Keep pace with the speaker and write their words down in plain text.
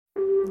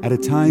At a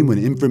time when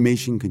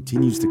information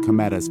continues to come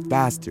at us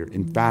faster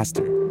and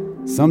faster,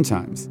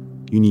 sometimes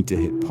you need to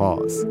hit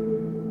pause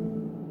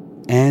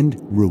and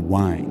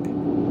rewind.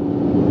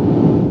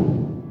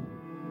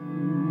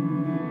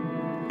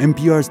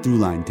 NPR's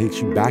Throughline takes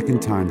you back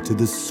in time to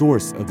the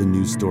source of the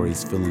news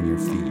stories filling your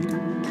feed.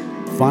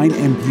 Find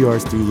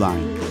NPR's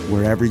Throughline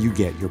wherever you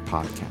get your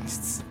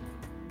podcasts.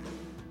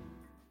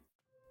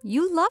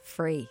 You love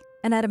free,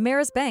 and at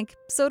Ameris Bank,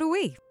 so do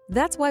we.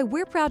 That's why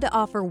we're proud to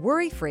offer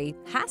worry-free,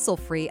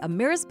 hassle-free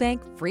Ameris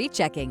Bank free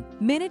checking.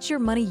 Manage your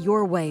money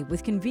your way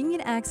with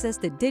convenient access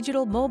to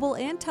digital, mobile,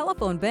 and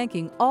telephone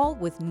banking, all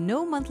with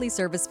no monthly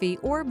service fee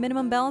or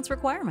minimum balance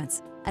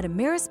requirements. At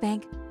Ameris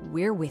Bank,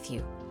 we're with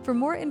you. For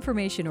more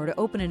information or to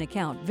open an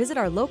account, visit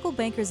our local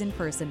bankers in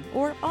person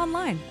or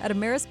online at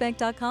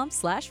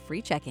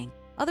amerisbank.com/free checking.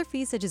 Other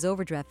fees such as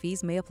overdraft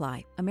fees may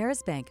apply.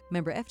 Ameris Bank,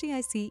 member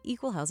FDIC,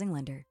 equal housing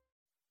lender.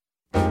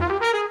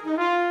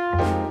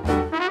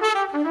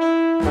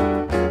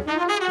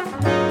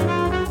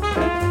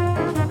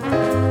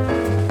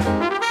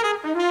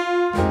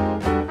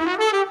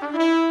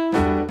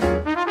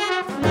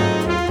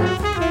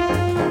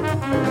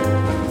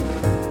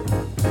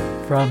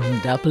 From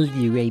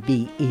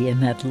WABE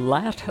in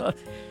Atlanta,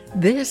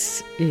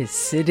 this is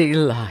City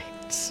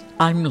Lights.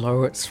 I'm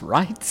Lois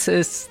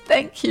Reitzes.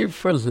 Thank you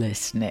for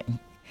listening.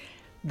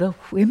 The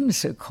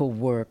whimsical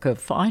work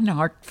of fine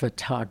art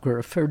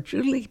photographer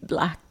Julie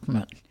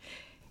Blackmon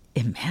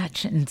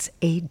imagines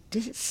a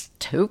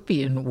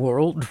dystopian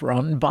world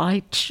run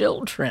by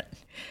children.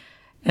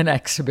 An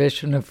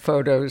exhibition of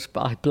photos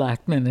by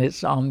Blackmon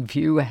is on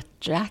view at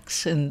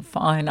Jackson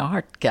Fine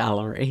Art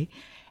Gallery.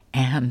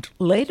 And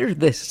later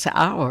this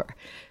hour,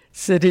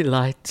 City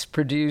Lights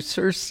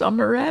producer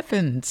Summer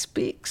Evans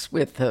speaks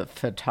with a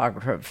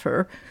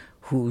photographer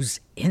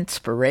whose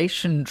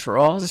inspiration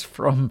draws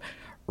from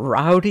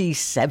rowdy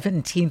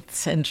 17th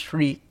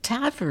century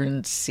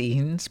tavern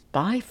scenes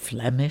by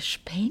Flemish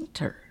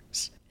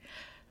painters.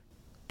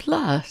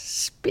 Plus,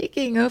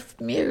 speaking of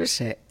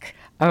music,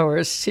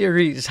 our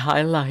series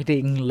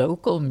highlighting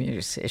local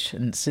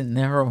musicians in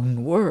their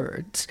own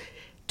words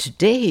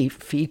today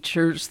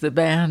features the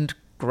band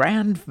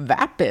Grand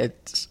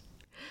Vapids.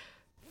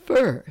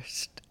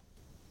 First,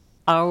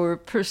 our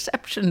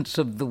perceptions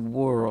of the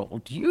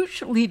world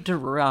usually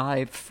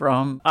derive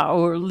from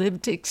our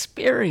lived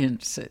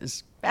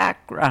experiences,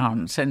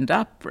 backgrounds, and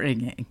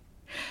upbringing.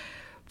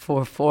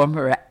 For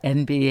former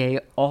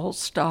NBA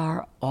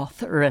All-Star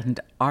author and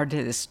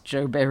artist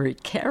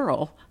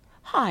Carroll,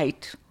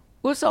 height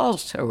was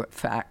also a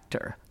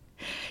factor.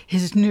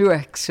 His new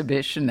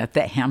exhibition at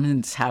the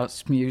Hammonds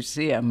House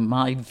Museum,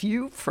 My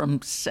View from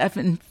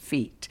 7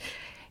 Feet,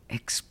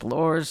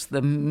 explores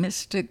the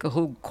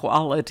mystical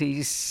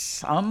qualities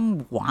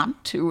some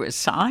want to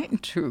assign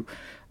to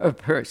a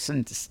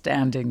person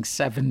standing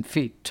 7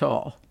 feet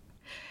tall.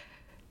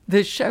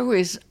 The show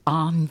is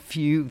on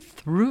view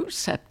through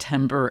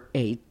September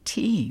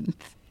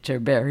 18th.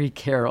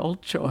 Carroll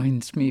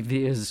joins me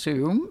via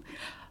Zoom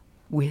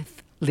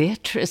with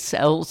Leatrice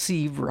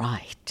Elsie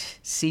Wright,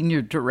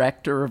 Senior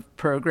Director of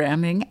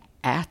Programming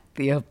at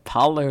the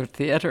Apollo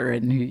Theater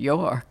in New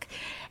York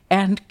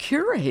and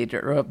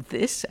curator of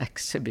this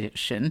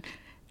exhibition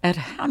at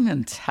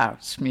Hammonds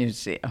House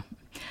Museum.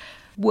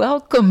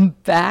 Welcome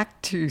back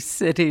to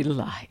City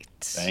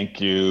Lights. Thank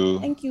you.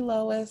 Thank you,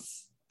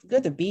 Lois.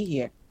 Good to be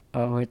here.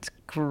 Oh, it's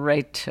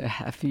great to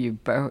have you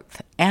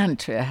both and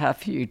to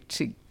have you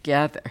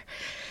together.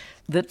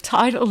 The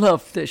title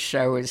of the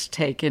show is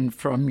taken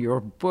from your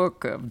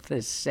book of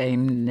the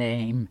same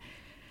name.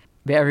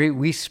 Barry,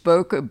 we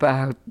spoke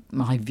about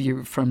My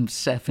View from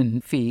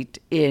 7 Feet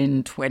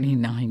in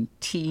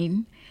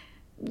 2019.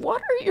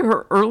 What are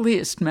your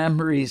earliest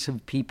memories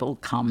of people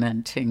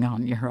commenting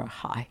on your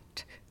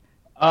height?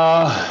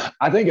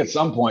 I think at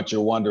some point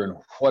you're wondering,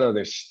 what are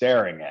they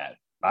staring at?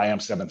 I am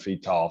 7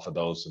 feet tall, for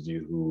those of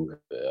you who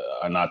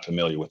are not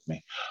familiar with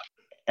me.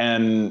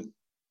 And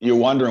you're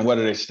wondering, what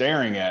are they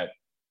staring at?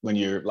 When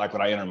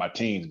I entered my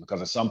teens,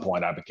 because at some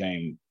point I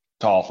became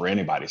tall for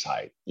anybody's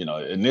height.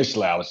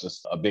 Initially I was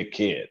just a big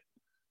kid.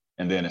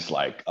 And then it's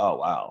like, oh,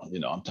 wow,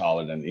 I'm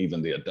taller than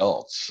even the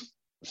adults.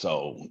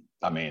 So,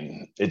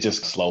 it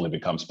just slowly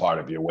becomes part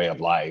of your way of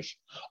life.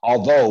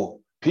 Although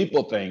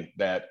people think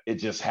that it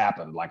just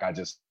happened. Like I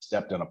just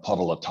stepped in a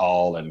puddle of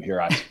tall and here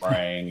I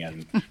sprang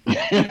and,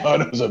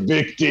 it was a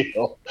big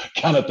deal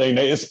kind of thing.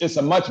 It's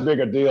a much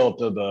bigger deal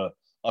to the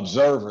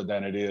observer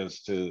than it is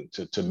to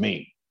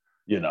me.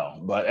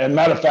 But and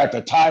matter of fact,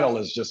 the title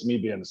is just me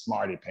being the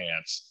smarty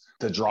pants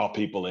to draw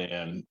people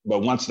in.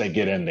 But once they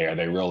get in there,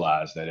 they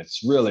realize that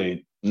it's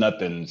really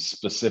nothing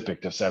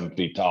specific to 7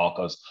 feet tall,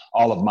 because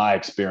all of my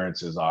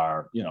experiences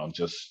are,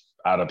 just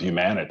out of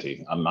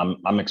humanity.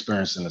 I'm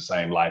experiencing the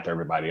same life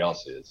everybody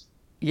else is.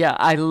 Yeah,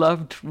 I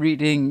loved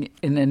reading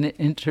in an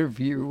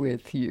interview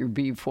with you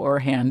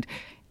beforehand,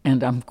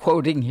 and I'm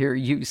quoting here,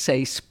 you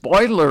say,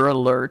 spoiler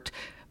alert,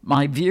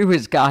 my view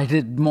is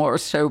guided more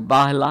so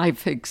by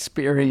life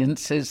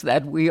experiences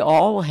that we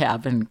all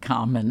have in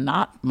common,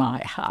 not my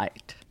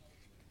height.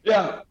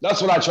 Yeah,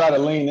 that's what I try to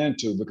lean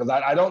into because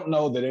I don't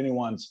know that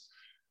anyone's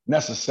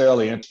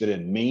necessarily interested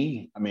in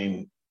me. I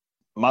mean,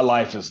 my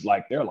life is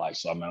like their life.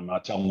 So I mean, I'm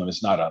not telling them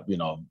it's not a,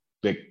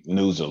 big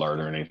news alert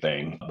or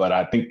anything. But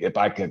I think if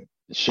I could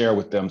share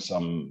with them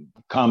some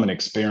common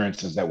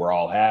experiences that we're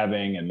all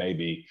having and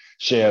maybe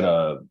shed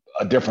a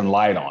different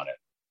light on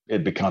it,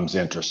 it becomes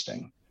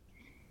interesting.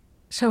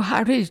 So,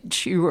 how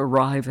did you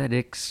arrive at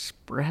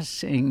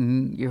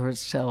expressing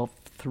yourself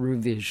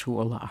through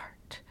visual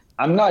art?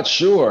 I'm not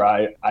sure.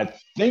 I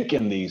think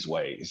in these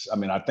ways. I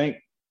mean, I think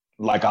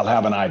like I'll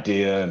have an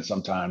idea, and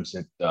sometimes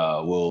it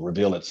will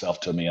reveal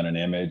itself to me in an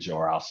image,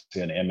 or I'll see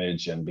an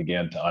image and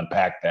begin to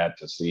unpack that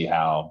to see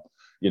how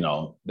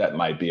that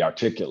might be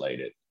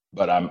articulated.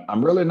 But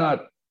I'm really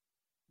not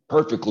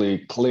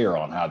perfectly clear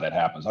on how that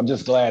happens. I'm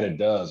just glad it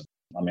does.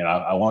 I mean,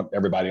 I want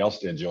everybody else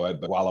to enjoy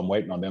it, but while I'm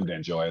waiting on them to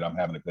enjoy it, I'm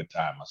having a good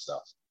time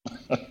myself.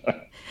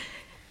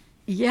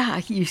 Yeah,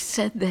 you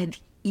said that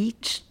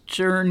each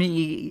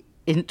journey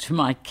into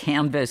my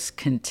canvas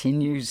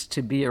continues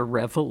to be a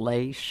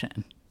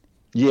revelation.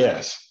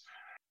 Yes,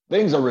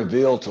 things are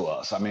revealed to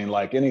us. I mean,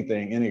 like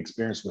anything, any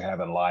experience we have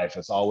in life,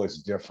 it's always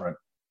different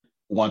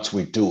once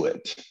we do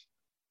it.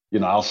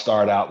 I'll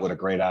start out with a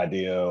great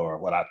idea or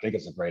what I think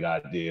is a great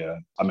idea.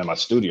 I'm in my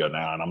studio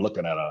now and I'm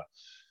looking at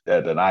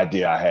an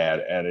idea I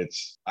had, and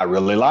I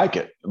really like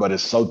it, but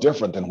it's so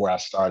different than where I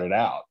started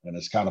out. And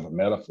it's kind of a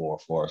metaphor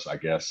for us, I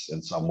guess,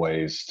 in some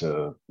ways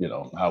to,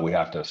 how we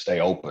have to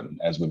stay open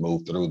as we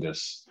move through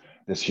this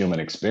human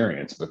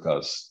experience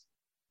because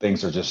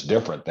things are just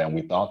different than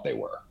we thought they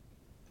were.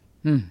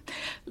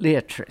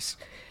 Leatrice,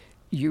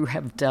 you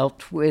have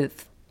dealt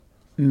with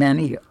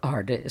many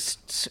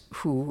artists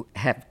who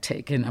have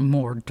taken a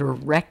more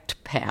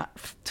direct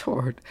path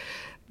toward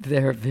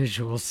their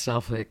visual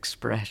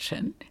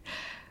self-expression.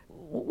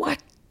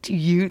 What do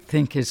you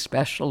think is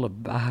special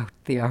about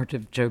the art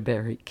of Jo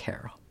Barry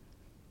Carroll?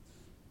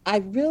 I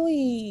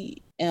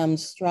really am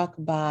struck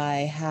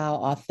by how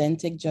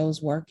authentic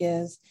Jo's work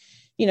is.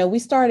 We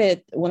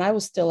started when I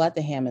was still at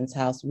the Hammond's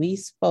house. We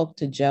spoke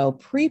to Jo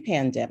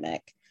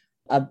pre-pandemic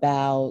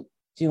about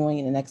doing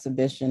an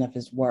exhibition of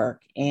his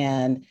work.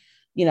 And,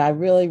 I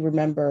really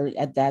remember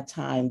at that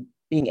time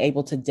being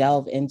able to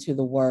delve into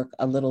the work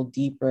a little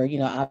deeper.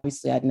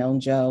 Obviously I'd known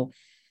Jo,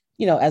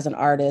 as an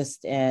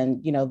artist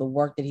and, the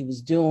work that he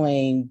was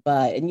doing.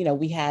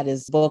 We had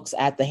his books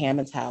at the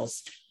Hammond's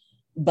house.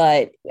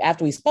 But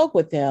after we spoke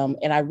with him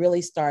and I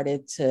really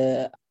started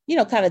to,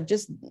 kind of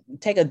just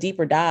take a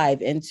deeper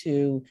dive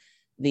into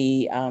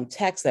the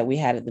text that we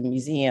had at the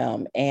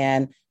museum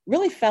and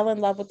really fell in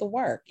love with the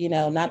work.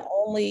 Not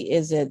only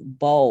is it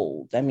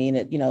bold, I mean,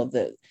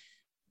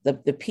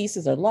 the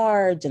pieces are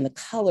large and the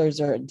colors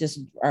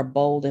are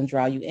bold and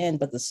draw you in,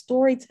 but the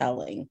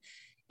storytelling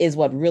is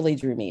what really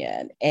drew me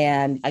in.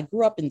 And I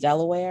grew up in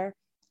Delaware,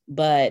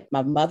 but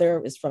my mother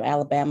is from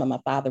Alabama. My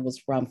father was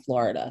from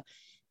Florida.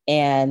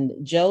 And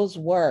Jo's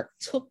work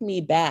took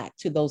me back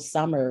to those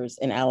summers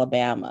in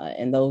Alabama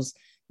and those,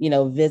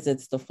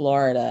 visits to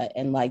Florida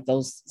and like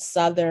those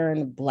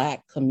Southern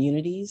Black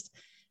communities.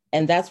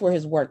 And that's where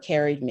his work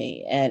carried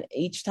me. And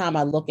each time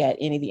I look at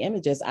any of the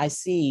images, I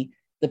see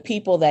the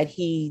people that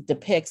he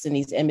depicts in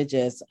these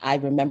images. I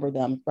remember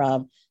them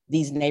from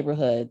these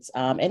neighborhoods,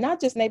 and not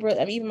just neighborhood,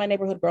 I mean, even my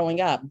neighborhood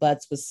growing up,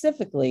 but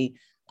specifically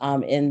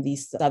in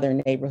these Southern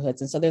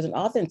neighborhoods. And so there's an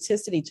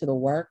authenticity to the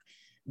work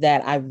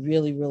that I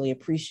really, really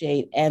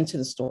appreciate, and to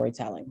the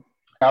storytelling.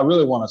 I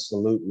really want to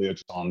salute Leah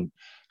on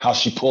how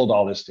she pulled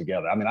all this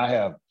together. I mean, I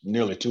have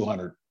nearly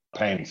 200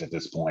 paintings at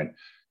this point,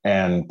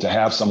 and to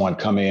have someone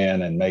come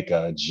in and make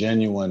a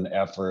genuine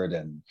effort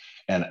and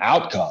an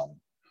outcome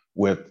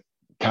with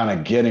kind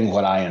of getting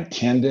what I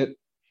intended.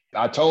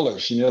 I told her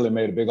she nearly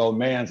made a big old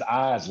man's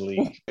eyes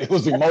leak. It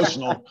was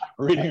emotional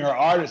reading her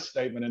artist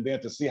statement and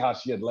then to see how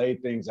she had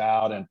laid things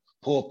out and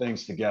pulled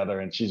things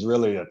together. And she's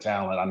really a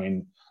talent. I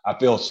mean, I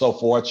feel so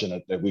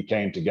fortunate that we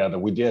came together.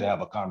 We did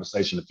have a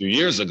conversation a few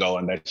years ago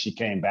and that she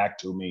came back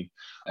to me,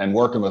 and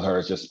working with her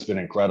has just been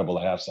incredible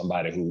to have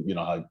somebody who,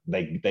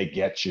 they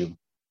get you.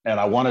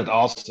 And I wanted to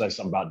also say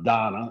something about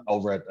Donna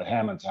over at the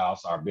Hammond's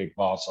house, our big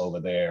boss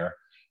over there,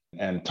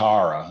 and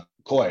Tara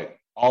Coit,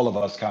 all of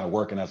us kind of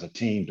working as a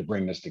team to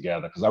bring this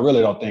together. Because I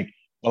really don't think,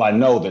 well, I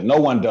know that no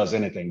one does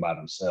anything by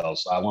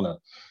themselves. So I want to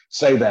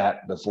say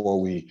that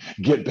before we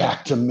get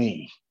back to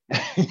me.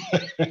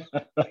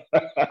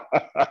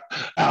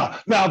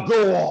 now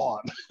go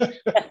on.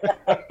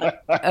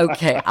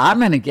 Okay, I'm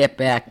going to get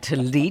back to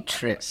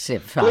Leatrice,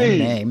 if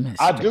Please, I may, Mr.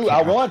 I do. Carroll.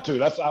 I want to.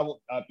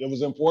 It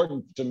was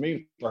important to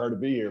me for her to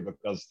be here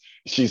because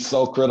she's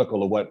so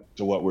critical of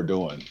what we're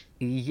doing.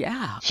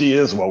 Yeah. She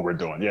is what we're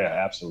doing. Yeah,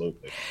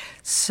 absolutely.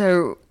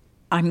 So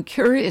I'm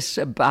curious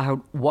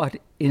about what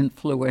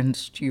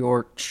influenced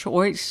your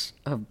choice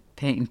of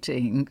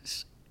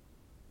paintings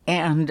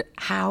and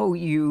how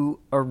you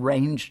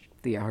arranged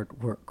the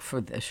artwork for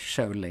this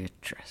show,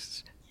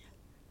 Leatrice.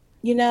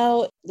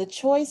 The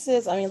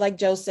choices, I mean, like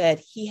Jo said,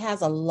 he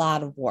has a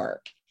lot of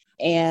work.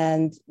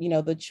 And,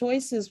 the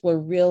choices were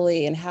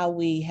really, and how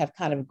we have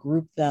kind of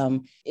grouped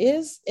them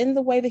is in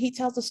the way that he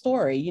tells the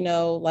story.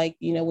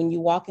 When you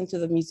walk into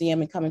the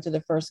museum and come into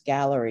the first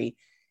gallery,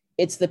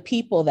 it's the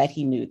people that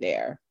he knew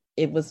there.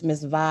 It was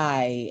Miss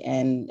Vi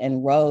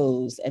and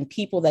Rose and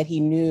people that he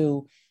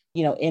knew,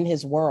 in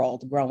his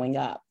world growing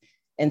up.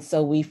 And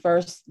so we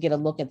first get a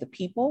look at the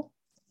people.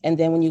 And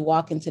then when you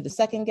walk into the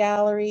second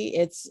gallery,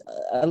 it's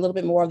a little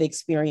bit more of the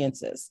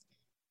experiences.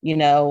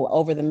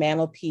 Over the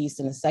mantelpiece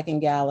in the second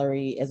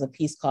gallery is a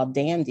piece called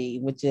Dandy,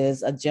 which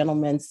is a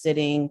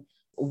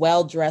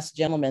well-dressed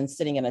gentleman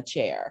sitting in a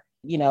chair,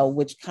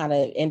 which kind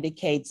of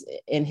indicates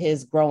in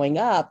his growing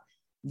up,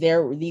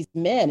 there were these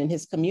men in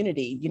his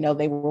community,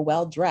 they were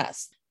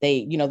well-dressed.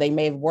 They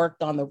may have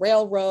worked on the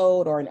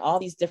railroad or in all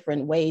these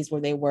different ways where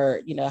they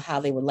were,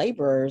 how they were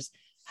laborers.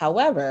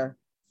 However,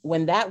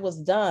 when that was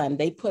done,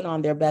 they put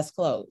on their best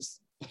clothes,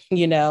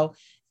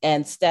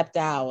 and stepped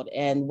out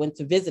and went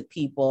to visit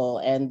people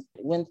and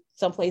went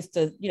someplace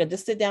to,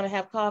 just sit down and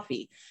have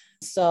coffee.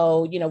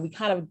 So, we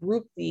kind of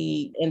grouped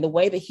in the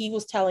way that he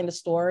was telling the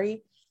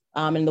story,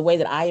 and the way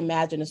that I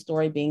imagine a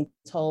story being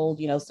told,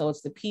 so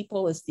it's the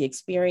people, it's the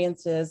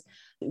experiences.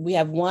 We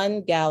have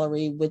one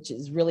gallery, which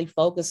is really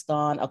focused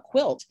on a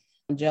quilt.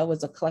 Joe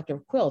was a collector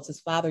of quilts.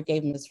 His father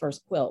gave him his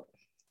first quilt.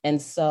 And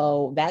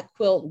so that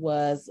quilt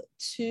was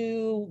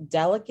too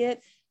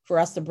delicate for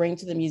us to bring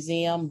to the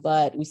museum,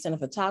 but we sent a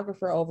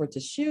photographer over to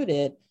shoot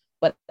it.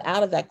 But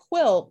out of that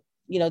quilt,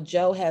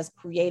 Joe has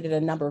created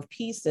a number of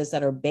pieces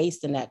that are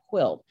based in that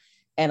quilt.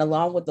 And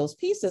along with those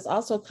pieces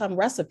also come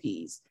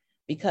recipes,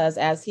 because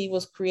as he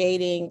was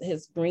creating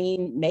his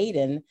green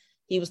maiden,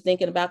 he was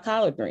thinking about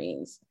collard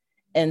greens.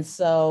 And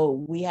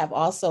so we have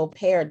also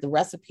paired the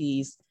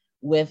recipes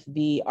with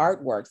the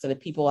artwork so that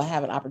people will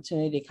have an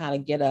opportunity to kind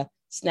of get a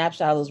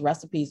snapshot of those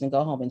recipes and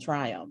go home and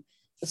try them.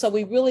 So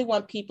we really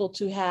want people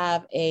to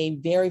have a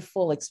very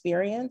full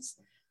experience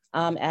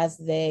as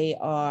they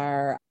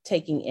are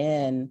taking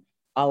in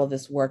all of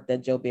this work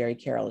that Jo Barry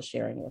Carroll is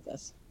sharing with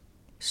us.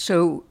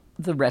 So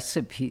the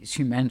recipes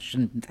you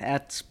mentioned,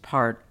 that's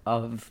part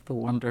of the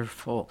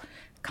wonderful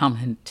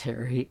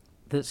commentary,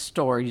 the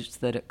stories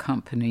that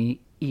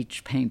accompany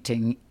each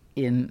painting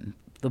in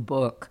the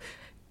book.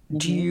 Mm-hmm.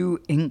 Do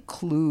you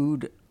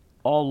include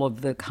all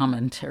of the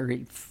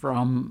commentary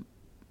from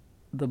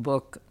the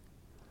book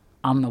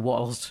on the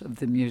walls of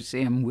the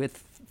museum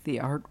with the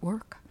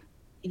artwork?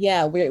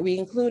 Yeah, we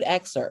include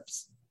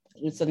excerpts.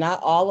 So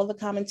not all of the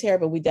commentary,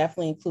 but we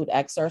definitely include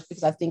excerpts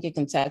because I think it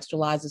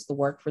contextualizes the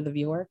work for the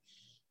viewer.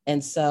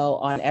 And so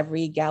on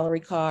every gallery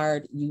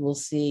card, you will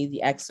see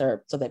the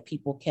excerpt so that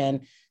people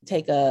can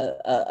take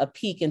a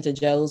peek into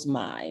Joe's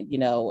mind,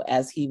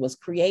 as he was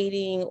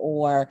creating,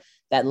 or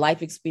that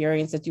life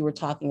experience that you were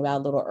talking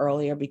about a little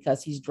earlier,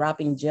 because he's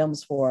dropping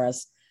gems for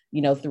us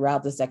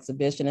throughout this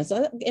exhibition. And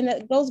so, and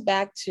it goes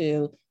back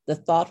to the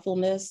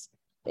thoughtfulness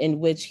in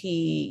which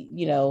he,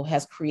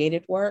 has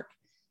created work,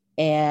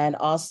 and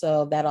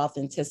also that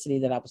authenticity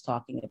that I was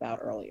talking about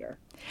earlier.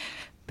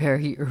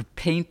 Barry, your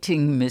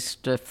painting,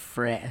 Mr.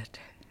 Fred,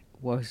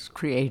 was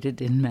created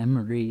in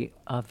memory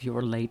of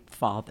your late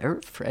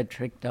father,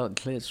 Frederick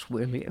Douglass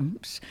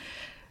Williams.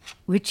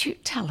 Would you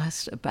tell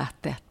us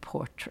about that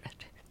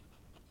portrait?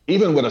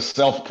 Even with a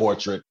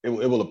self-portrait, it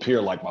will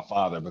appear like my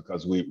father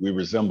because we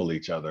resemble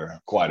each other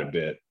quite a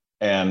bit.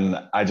 And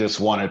I just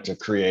wanted to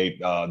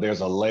create,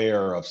 there's a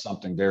layer of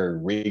something very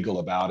regal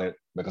about it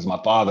because my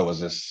father was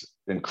this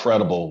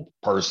incredible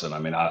person. I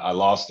mean, I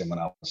lost him when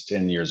I was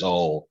 10 years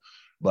old,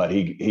 but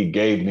he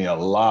gave me a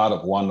lot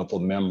of wonderful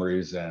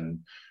memories, and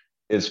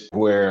it's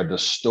where the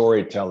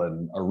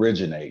storytelling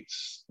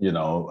originates,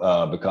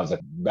 because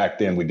back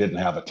then we didn't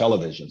have a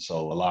television.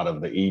 So a lot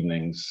of the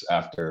evenings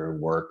after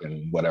work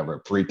and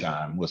whatever free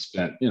time was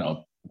spent,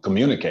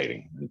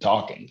 communicating and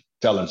talking,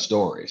 telling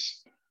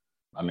stories.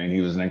 I mean,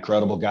 he was an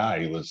incredible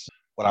guy. He was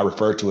what I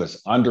refer to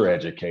as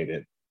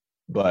undereducated,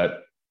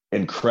 but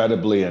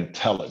incredibly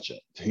intelligent.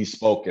 He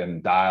spoke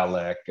in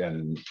dialect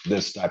and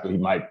this type of, he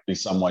might be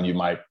someone you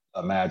might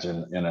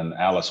imagine in an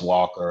Alice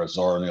Walker or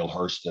Zora Neale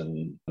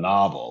Hurston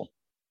novel,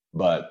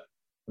 but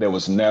there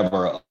was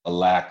never a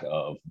lack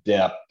of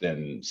depth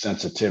and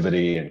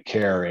sensitivity and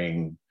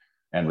caring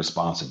and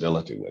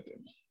responsibility with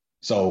him.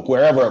 So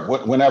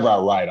whenever I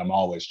write, I'm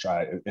always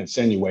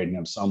insinuating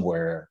him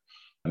somewhere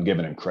and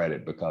giving him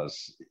credit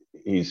because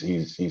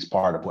he's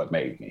part of what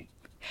made me.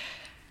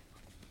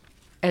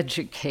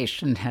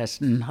 Education has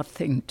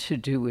nothing to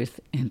do with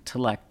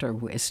intellect or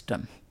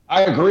wisdom.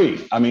 I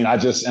agree. I mean,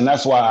 and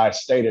that's why I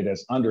stated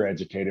as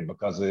undereducated,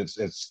 because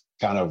it's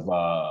kind of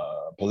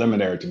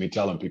preliminary to me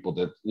telling people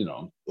that,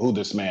 who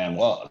this man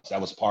was.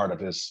 That was part of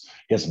his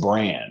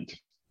brand,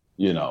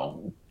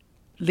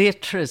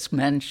 Leatrice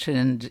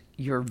mentioned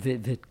your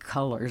vivid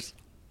colors.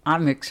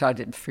 I'm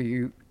excited for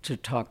you to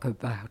talk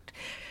about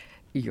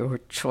your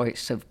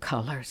choice of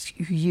colors.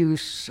 You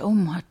use so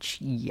much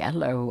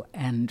yellow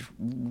and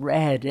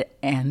red,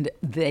 and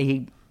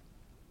they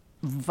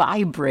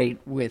vibrate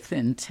with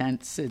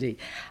intensity.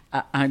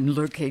 I'm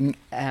looking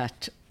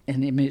at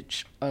an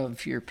image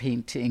of your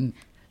painting,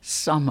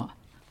 summer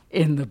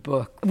in the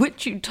book.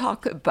 Would you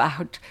talk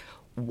about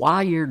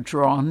why you're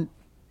drawn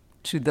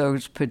to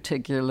those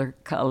particular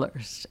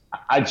colors?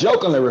 I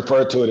jokingly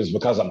refer to it as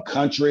because I'm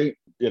country.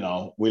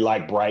 We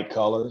like bright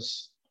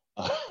colors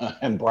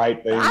and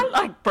bright things. I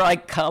like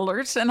bright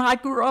colors, and I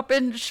grew up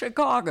in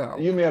Chicago.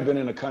 You may have been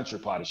in a country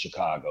part of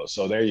Chicago,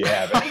 so there you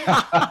have it.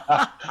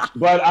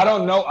 But I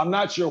don't know. I'm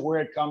not sure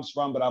where it comes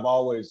from, but I've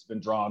always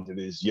been drawn to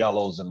these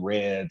yellows and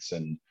reds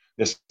and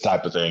this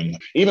type of thing.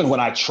 Even when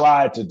I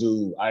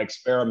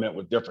experiment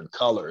with different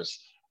colors,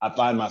 I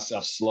find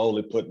myself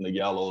slowly putting the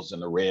yellows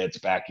and the reds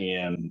back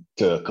in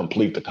to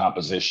complete the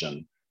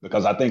composition.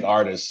 Because I think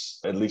artists,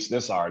 at least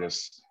this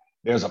artist,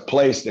 there's a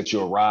place that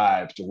you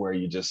arrive to where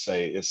you just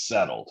say, it's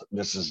settled,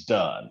 this is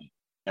done.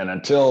 And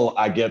until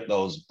I get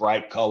those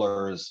bright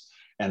colors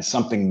and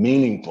something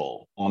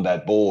meaningful on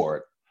that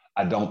board,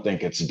 I don't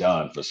think it's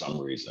done for some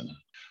reason.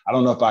 I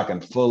don't know if I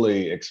can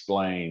fully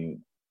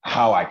explain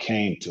how I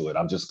came to it.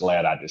 I'm just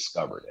glad I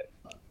discovered it.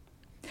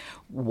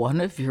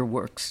 One of your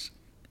works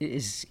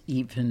is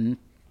even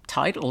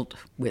titled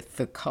with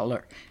the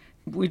color.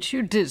 Would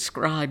you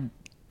describe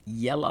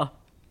yellow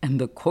and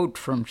the quote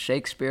from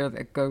Shakespeare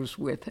that goes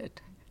with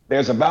it?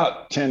 There's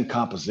about 10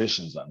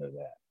 compositions under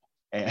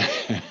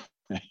that.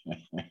 And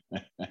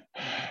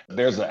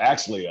there's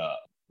actually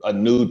a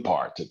nude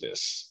part to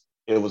this.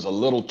 It was a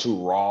little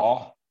too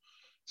raw.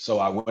 So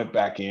I went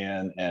back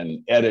in and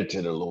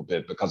edited a little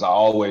bit because I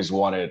always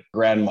wanted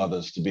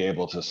grandmothers to be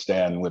able to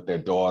stand with their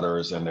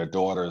daughters and their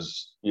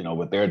daughters,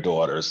 with their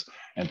daughters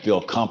and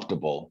feel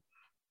comfortable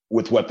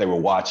with what they were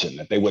watching,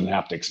 that they wouldn't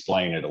have to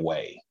explain it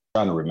away.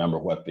 I'm trying to remember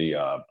what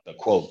the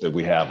quote that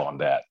we have on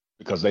that,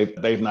 because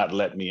they've not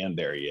let me in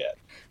there yet.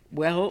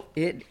 Well,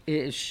 it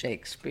is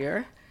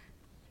Shakespeare.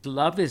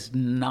 Love is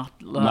not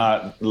love.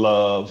 Not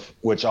love,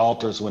 which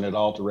alters when it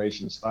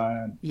alterations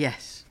find.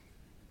 Yes.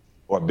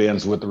 Or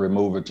bends with the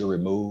remover to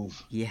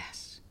remove.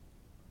 Yes.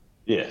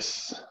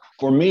 Yes.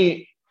 For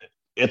me,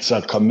 it's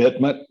a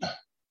commitment,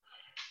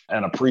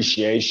 an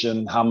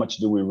appreciation. How much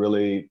do we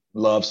really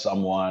love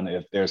someone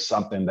if there's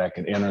something that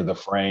can enter the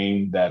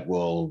frame that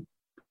will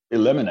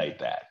eliminate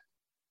that?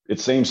 It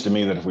seems to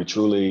me that if we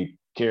truly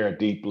care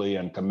deeply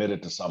and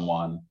committed to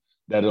someone,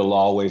 that it'll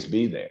always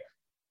be there.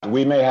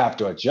 We may have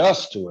to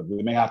adjust to it.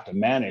 We may have to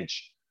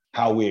manage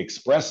how we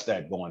express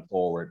that going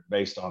forward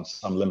based on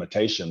some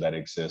limitation that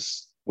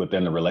exists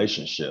within the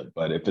relationship.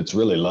 But if it's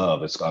really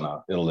love,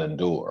 it'll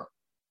endure.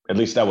 At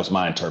least that was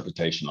my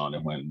interpretation on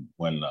it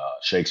when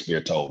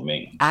Shakespeare told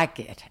me. I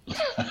get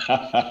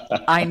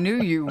it. I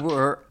knew you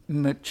were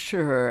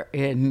mature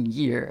in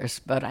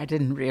years, but I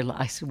didn't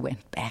realize it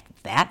went back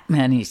that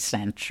many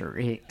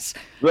centuries.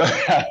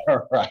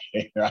 Right.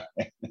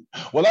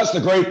 Well, that's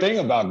the great thing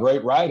about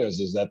great writers,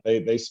 is that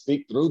they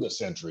speak through the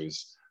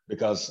centuries,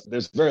 because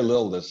there's very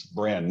little that's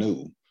brand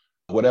new.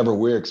 Whatever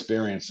we're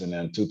experiencing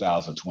in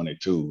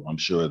 2022, I'm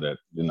sure that,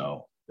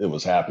 it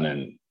was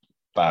happening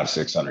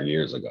 500-600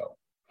 years ago,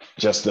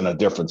 just in a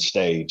different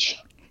stage.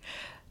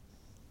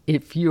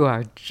 If you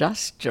are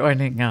just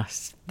joining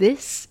us,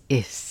 this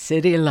is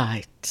City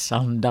Lights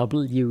on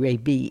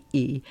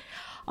WABE.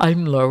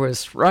 I'm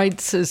Lois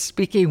Reitzes,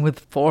 speaking with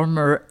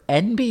former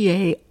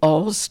NBA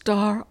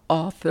All-Star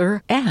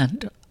author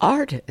and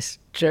artist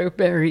Jo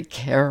Barry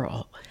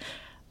Carroll,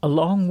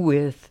 along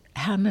with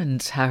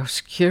Hammond's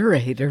House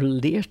curator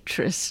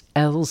Leatrice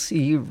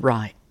Elsie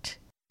Wright.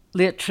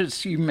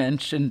 Leatrice, you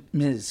mentioned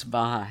Ms.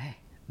 Vi,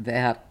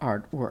 that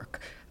artwork,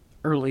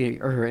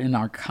 earlier in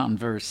our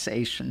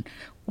conversation.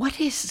 What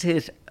is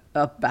it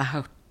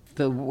about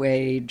the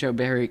way Jo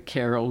Barry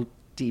Carroll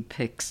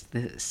depicts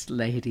this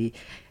lady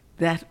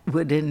that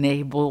would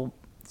enable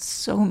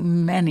so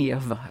many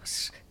of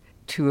us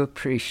to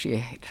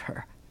appreciate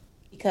her?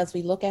 Because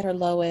we look at her,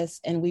 Lois,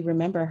 and we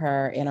remember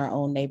her in our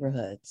own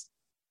neighborhoods.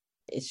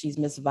 She's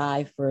Miss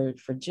Vi for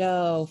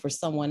Joe. For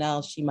someone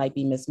else, she might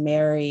be Miss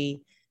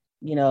Mary,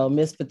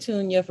 Miss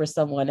Petunia for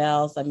someone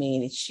else. I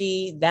mean,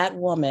 that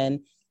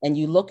woman, and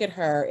you look at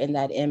her in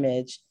that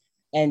image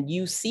and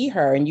you see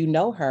her and you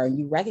know her and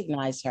you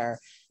recognize her.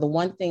 The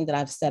one thing that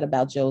I've said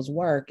about Jo's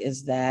work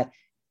is that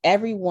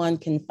everyone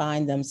can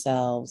find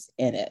themselves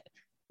in it.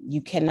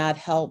 You cannot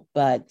help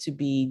but to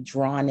be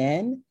drawn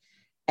in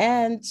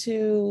and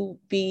to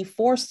be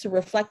forced to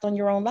reflect on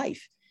your own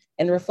life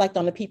and reflect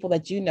on the people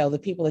that you know, the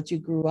people that you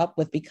grew up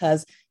with,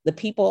 because the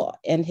people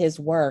in his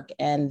work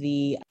and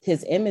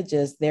his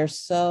images, they're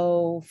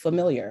so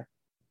familiar.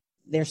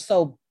 They're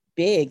so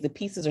big. The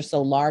pieces are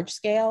so large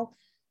scale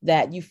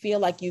that you feel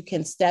like you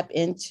can step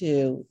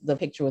into the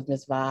picture with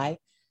Miss Vi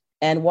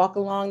and walk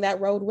along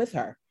that road with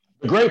her.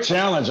 The great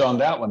challenge on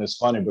that one is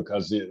funny,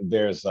 because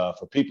there's,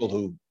 for people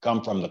who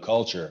come from the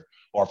culture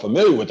or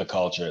familiar with the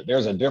culture,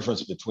 there's a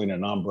difference between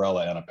an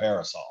umbrella and a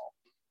parasol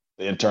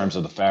in terms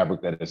of the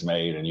fabric that is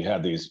made. And you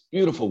have these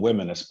beautiful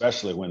women,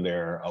 especially when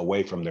they're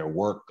away from their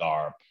work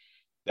garb,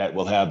 that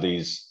will have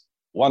these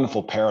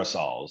wonderful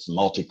parasols,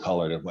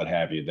 multicolored and what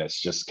have you, that's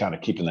just kind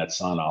of keeping that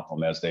sun off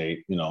them as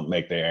they,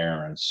 make their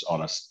errands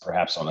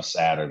perhaps on a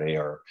Saturday,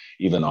 or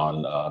even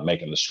on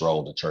making the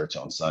stroll to church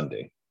on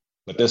Sunday.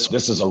 But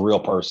this is a real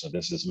person.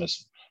 This is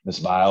Miss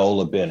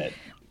Viola Bennett.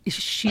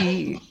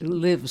 She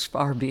lives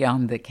far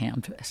beyond the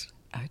canvas.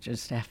 I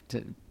just have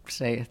to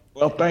say it.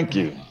 Well, thank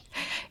you.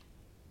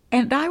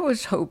 And I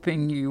was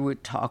hoping you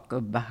would talk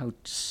about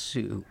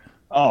Sue.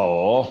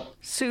 Oh.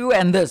 Sue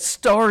and the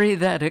story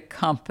that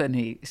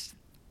accompanies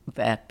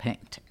that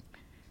painting.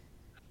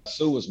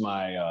 Sue was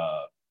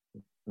I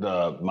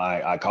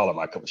call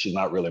it she's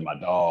not really my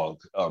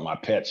dog or my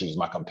pet. She was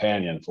my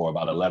companion for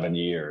about 11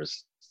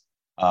 years.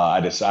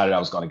 I decided I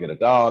was going to get a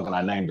dog, and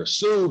I named her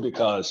Sue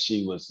because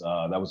she was,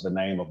 that was the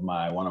name of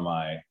one of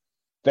my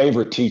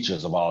favorite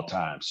teachers of all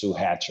time, Sue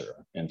Hatcher,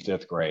 in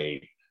 5th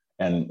grade.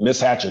 And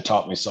Miss Hatcher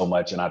taught me so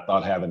much, and I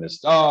thought having this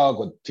dog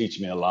would teach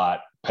me a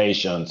lot,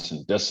 patience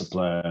and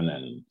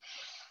discipline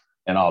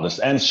and all this.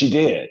 And she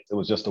did. It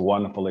was just a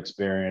wonderful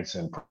experience,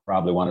 and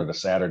probably one of the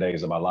sadder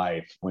days of my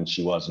life when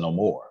she was no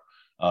more.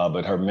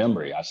 But her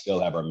memory, I still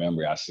have her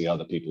memory. I see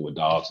other people with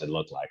dogs that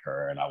look like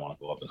her, and I want to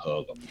go up and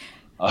hug them.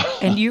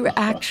 And you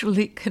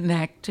actually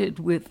connected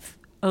with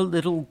a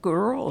little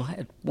girl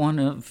at one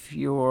of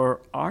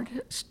your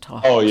artist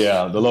talks. Oh,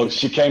 yeah.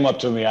 She came up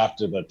to me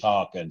after the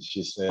talk, and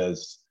she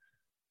says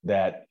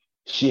that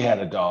she had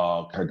a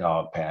dog. Her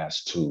dog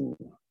passed too.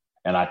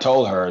 And I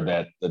told her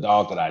that the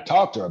dog that I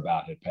talked to her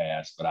about had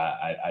passed, but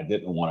I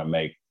didn't want to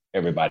make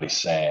everybody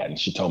sad. And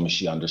she told me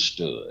she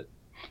understood.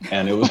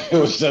 And it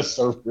was just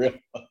a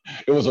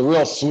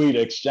real sweet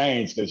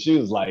exchange, because she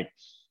was like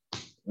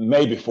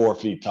maybe 4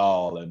 feet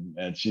tall,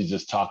 and she's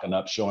just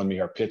showing me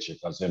her picture,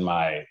 because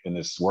in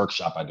this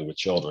workshop I do with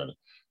children,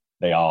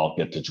 they all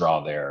get to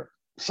draw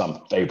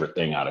some favorite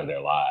thing out of their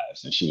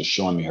lives. And she was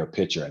showing me her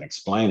picture and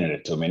explaining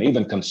it to me, and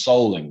even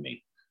consoling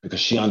me,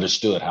 because she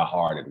understood how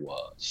hard it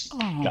was.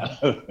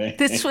 Oh,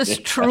 this was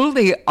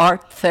truly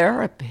art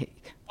therapy.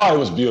 Oh, it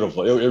was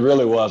beautiful. It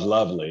really was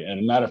lovely.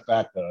 And as a matter of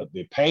fact,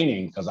 the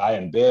painting, because I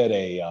embed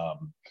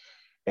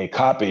a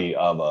copy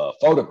of a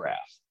photograph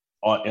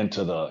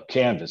into the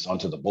canvas,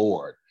 onto the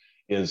board,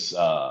 is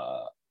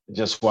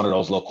just one of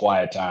those little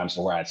quiet times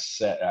where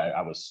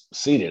I was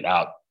seated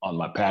out on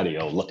my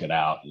patio looking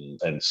out,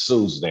 and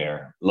Sue's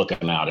there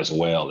looking out as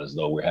well, as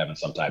though we're having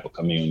some type of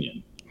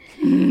communion.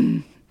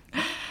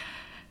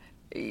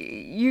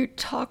 You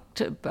talked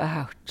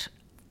about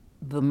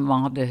the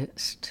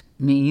modest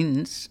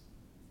means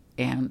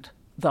and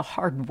the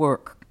hard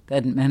work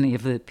that many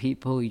of the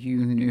people you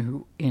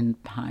knew in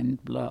Pine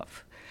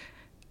Bluff,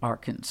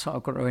 Arkansas,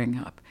 growing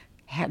up,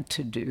 had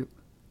to do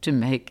to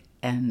make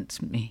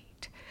ends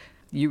meet.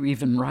 You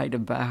even write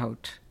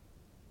about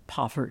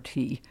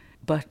poverty,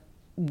 but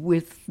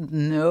with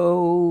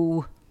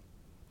no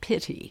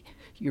pity.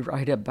 You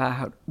write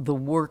about the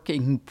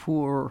working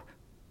poor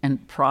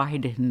and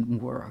pride in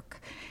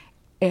work.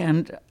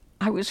 And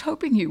I was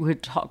hoping you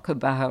would talk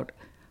about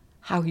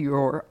how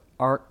your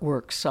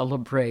artwork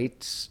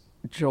celebrates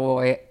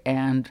joy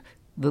and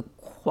the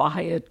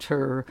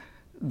quieter,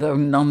 though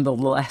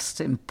nonetheless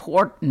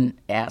important,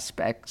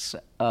 aspects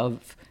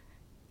of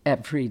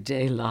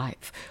everyday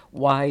life.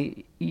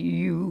 Why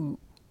you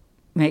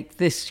make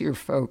this your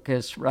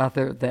focus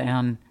rather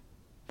than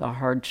the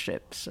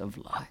hardships of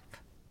life.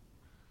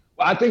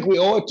 Well, I think we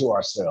owe it to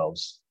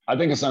ourselves. I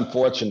think it's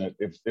unfortunate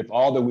if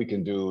all that we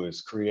can do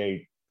is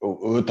create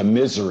with the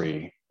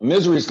misery.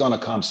 Misery is going to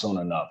come soon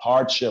enough.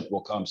 Hardship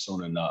will come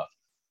soon enough.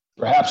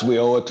 Perhaps we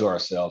owe it to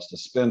ourselves to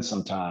spend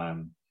some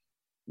time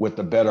with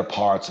the better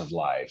parts of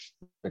life,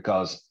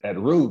 because at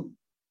root,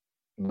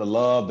 the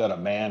love that a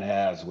man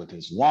has with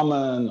his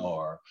woman,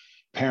 or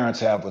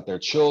parents have with their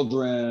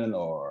children,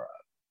 or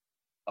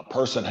a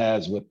person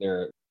has with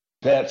their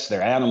pets,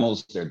 their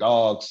animals, their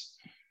dogs,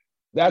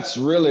 that's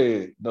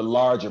really the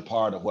larger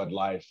part of what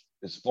life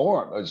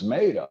is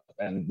made of,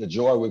 and the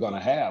joy we're going to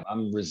have.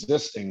 I'm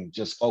resisting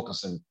just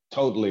focusing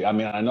totally. I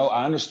mean,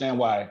 I understand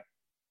why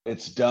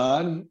it's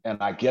done, and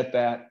I get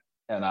that,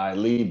 and I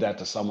leave that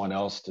to someone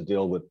else to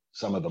deal with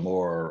some of the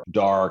more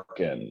dark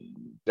and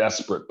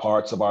desperate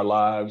parts of our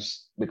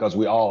lives, because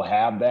we all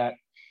have that.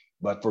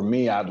 But for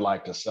me, I'd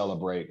like to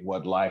celebrate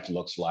what life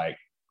looks like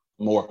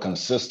more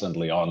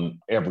consistently on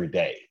every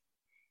day.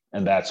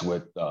 And that's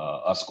with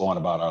us going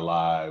about our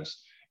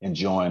lives,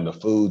 enjoying the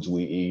foods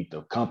we eat,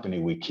 the company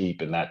we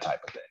keep, and that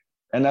type of thing.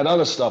 And that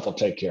other stuff will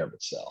take care of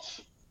itself.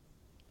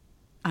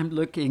 I'm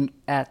looking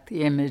at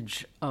the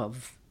image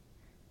of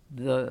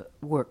the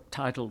work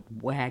titled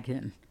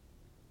Wagon.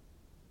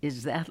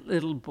 Is that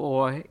little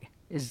boy,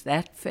 is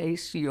that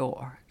face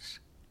yours?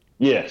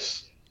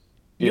 Yes.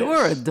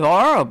 You're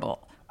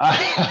adorable. Really?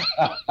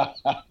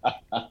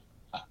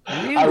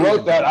 I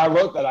wrote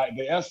that.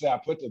 The essay I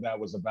put to that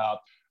was about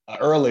an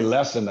early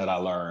lesson that I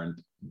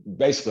learned.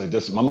 Basically,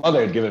 my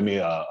mother had given me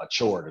a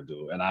chore to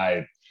do, and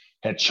I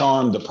had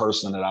charmed the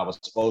person that I was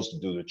supposed to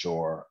do the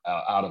chore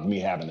out of me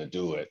having to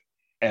do it.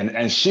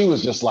 And she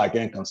was just like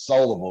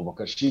inconsolable,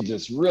 because she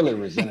just really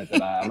resented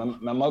that.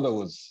 My mother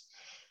was,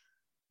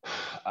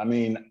 I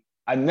mean,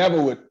 I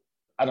never would,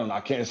 I don't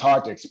know, it's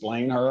hard to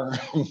explain her,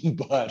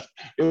 but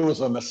it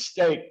was a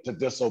mistake to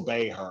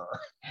disobey her.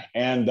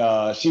 And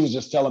she was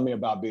just telling me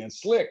about being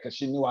slick, because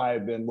she knew I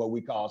had been what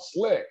we call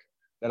slick.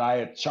 that I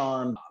had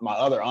charmed my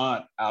other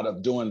aunt out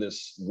of doing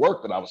this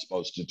work that I was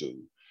supposed to do.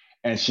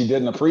 And she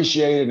didn't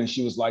appreciate it. And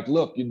she was like,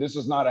 look, this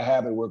is not a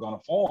habit we're going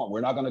to form.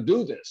 We're not going to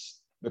do this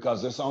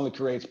because this only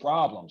creates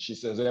problems. She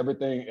says,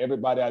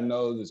 everybody I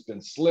know that's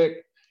been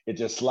slick, it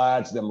just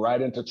slides them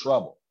right into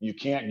trouble. You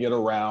can't get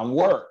around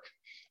work.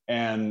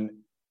 And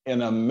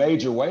in a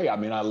major way, I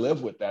mean, I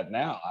live with that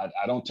now.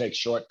 I don't take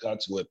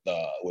shortcuts with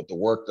the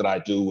work that I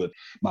do with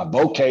my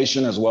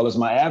vocation as well as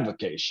my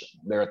avocation.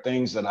 There are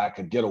things that I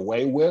could get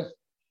away with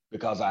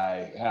because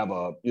I have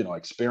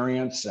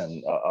experience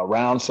and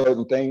around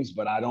certain things,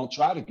 but I don't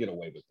try to get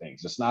away with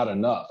things. It's not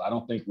enough. I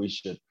don't think we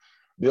should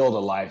build a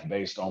life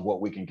based on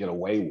what we can get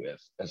away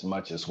with as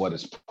much as what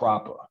is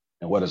proper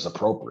and what is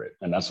appropriate.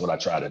 And that's what I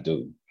try to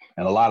do.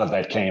 And a lot of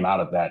that came out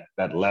of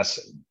that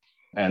lesson,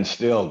 and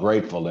still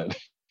grateful that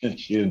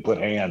she didn't put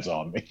hands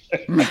on me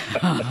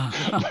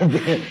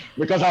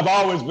because I've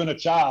always been a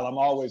child. I'm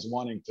always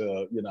wanting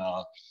to,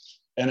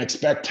 an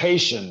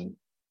expectation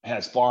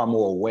has far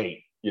more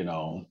weight,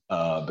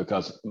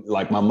 because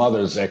like my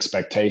mother's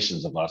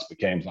expectations of us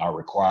became our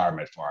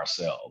requirement for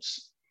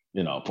ourselves,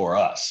 for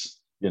us.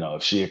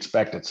 If she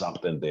expected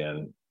something,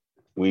 then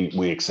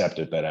we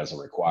accepted that as a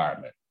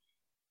requirement.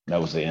 That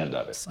was the end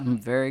of it. Some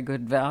very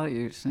good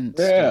values. And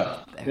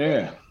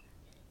yeah.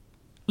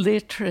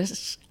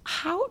 Leatrice,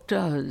 how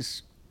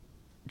does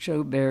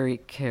Jo Barry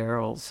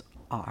Carroll's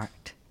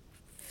art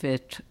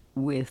fit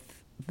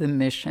with the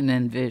mission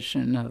and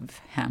vision of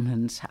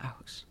Hammond's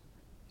House?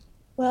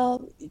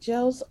 Well,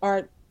 Jo's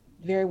art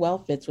very well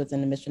fits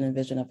within the mission and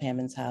vision of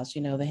Hammond's House.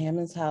 The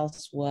Hammond's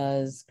House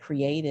was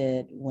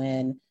created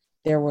when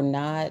there were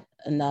not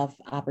enough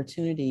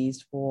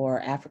opportunities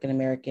for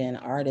African-American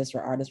artists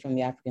or artists from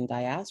the African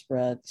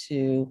diaspora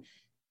to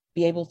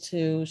be able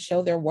to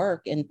show their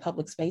work in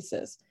public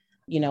spaces.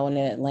 In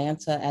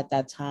Atlanta at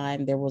that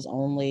time, there was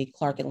only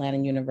Clark Atlanta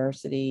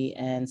University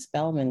and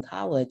Spelman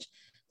College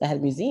that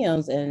had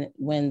museums. And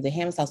when the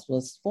Hammond's House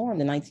was formed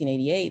in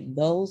 1988,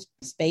 those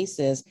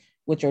spaces,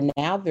 which are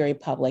now very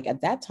public, at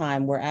that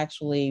time were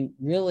actually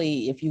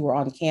really, if you were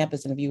on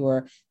campus and if you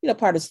were,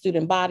 part of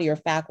student body or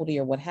faculty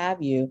or what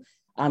have you,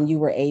 you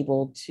were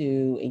able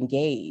to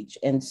engage.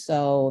 And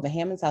so the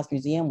Hammond's House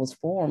Museum was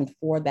formed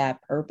for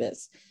that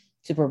purpose,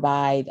 to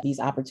provide these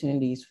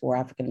opportunities for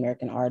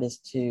African-American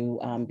artists to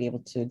be able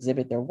to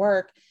exhibit their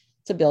work,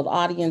 to build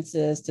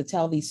audiences, to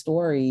tell these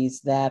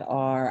stories that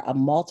are a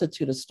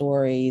multitude of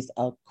stories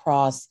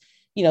across,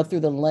 through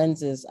the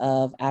lenses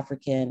of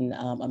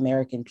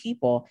African-American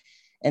people.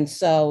 And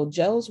so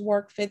Jo's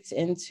work fits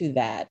into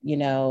that,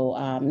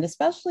 and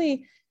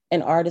especially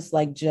an artist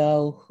like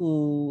Jo,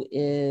 who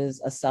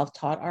is a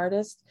self-taught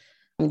artist.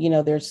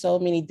 There's so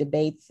many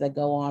debates that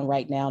go on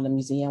right now in the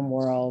museum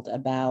world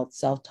about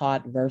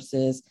self-taught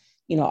versus,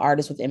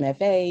 artists with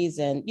MFAs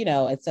and,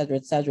 et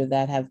cetera,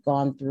 that have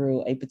gone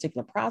through a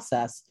particular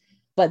process.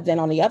 But then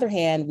on the other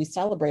hand, we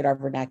celebrate our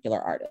vernacular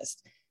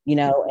artists,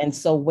 and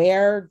so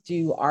where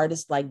do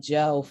artists like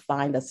Jo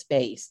find a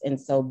space?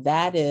 And so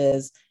that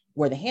is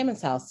where the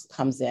Hammond's House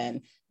comes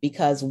in,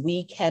 because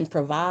we can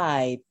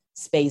provide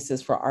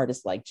spaces for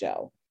artists like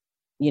Jo,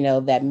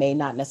 that may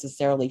not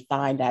necessarily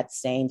find that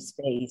same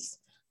space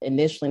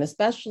initially, and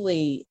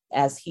especially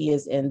as he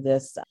is in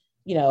this,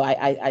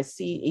 I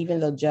see,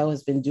 even though Jo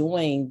has been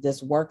doing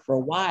this work for a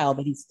while,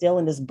 but he's still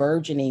in this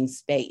burgeoning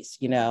space,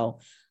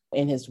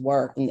 in his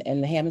work.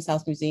 And the Hammond's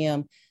House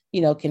Museum,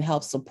 can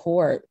help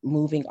support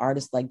moving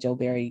artists like Jo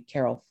Barry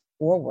Carroll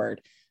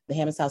forward. The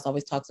Hammond's House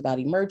always talks about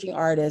emerging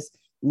artists,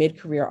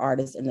 mid-career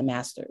artists, and the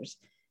masters.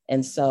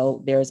 And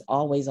so there's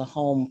always a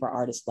home for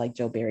artists like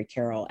Jo Barry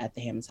Carroll at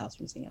the Hammond's House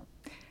Museum.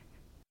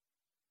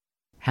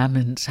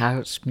 Hammond's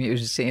House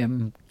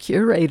Museum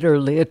curator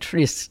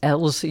Leatrice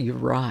Elsie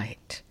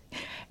Wright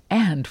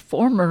and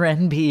former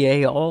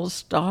NBA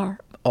All-Star,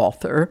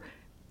 author,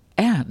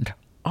 and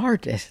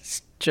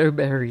artist Jo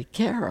Barry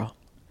Carroll.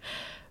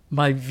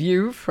 My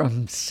view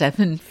from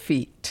 7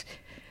 feet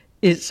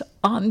is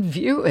on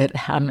view at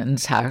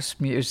Hammond's House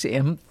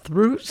Museum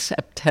through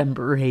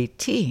September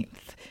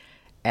 18th,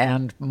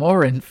 and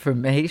more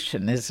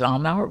information is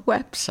on our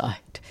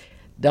website,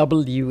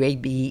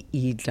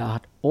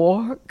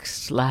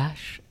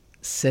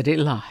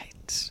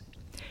 wabe.org/citylights.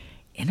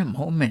 In a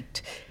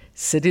moment,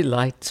 City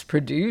Lights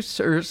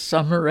producer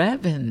Summer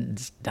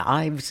Evans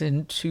dives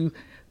into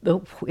the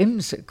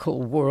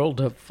whimsical world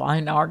of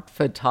fine art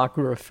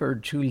photographer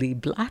Julie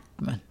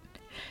Blackmon.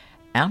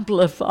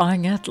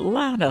 Amplifying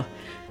Atlanta,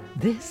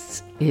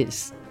 this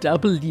is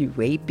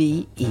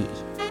WABE.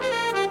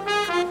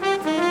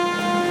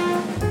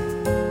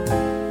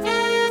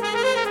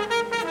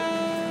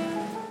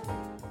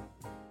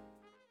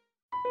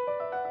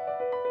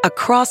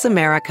 Across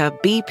America,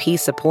 BP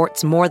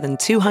supports more than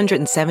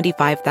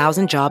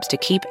 275,000 jobs to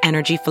keep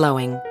energy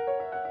flowing.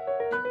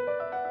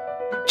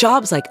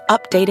 Jobs like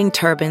updating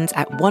turbines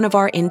at one of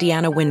our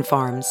Indiana wind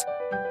farms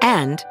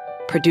and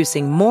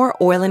producing more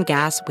oil and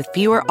gas with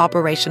fewer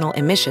operational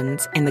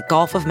emissions in the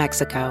Gulf of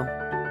Mexico.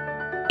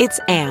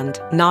 It's and,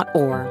 not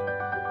or.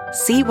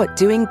 See what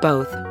doing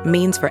both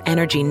means for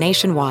energy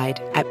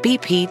nationwide at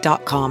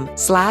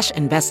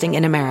bp.com/investing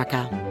in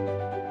America.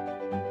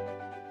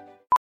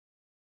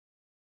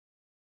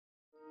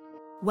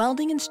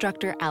 Welding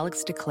instructor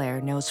Alex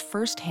DeClaire knows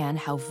firsthand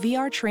how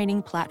VR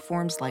training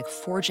platforms like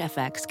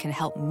ForgeFX can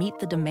help meet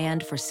the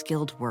demand for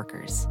skilled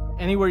workers.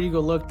 Anywhere you go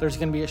look, there's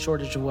going to be a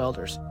shortage of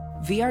welders.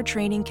 VR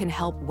training can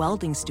help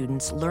welding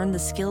students learn the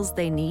skills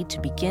they need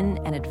to begin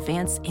and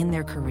advance in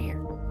their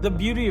career. The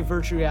beauty of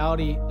virtual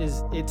reality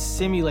is it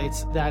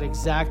simulates that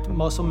exact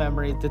muscle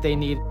memory that they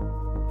need.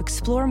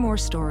 Explore more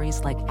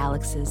stories like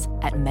Alex's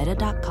at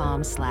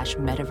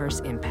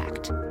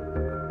meta.com/metaverseimpact.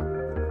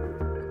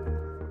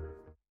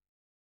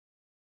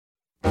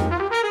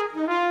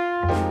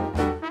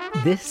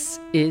 This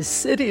is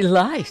City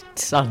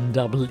Lights on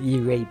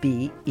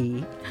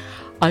WABE.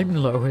 I'm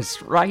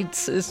Lois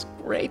Wrights. It's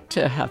great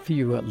to have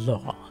you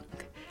along.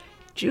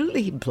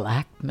 Julie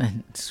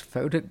Blackmon's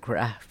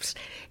photographs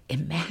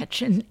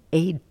imagine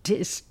a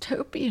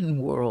dystopian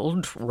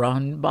world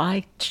run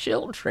by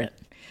children.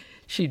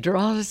 She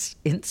draws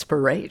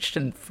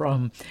inspiration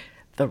from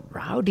the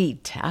rowdy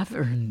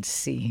tavern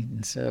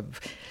scenes of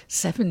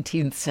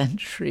 17th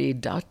century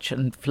Dutch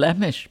and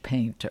Flemish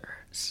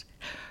painters.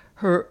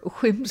 Her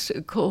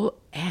whimsical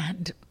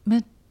and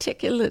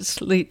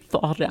meticulously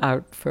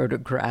thought-out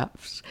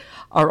photographs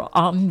are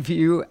on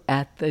view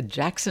at the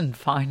Jackson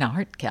Fine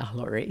Art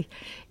Gallery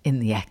in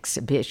the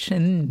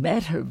exhibition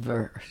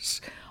Metaverse,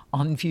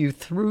 on view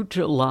through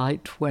July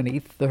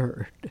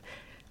 23rd.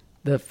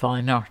 The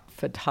fine art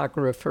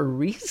photographer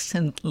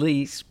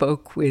recently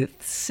spoke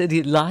with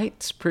City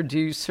Lights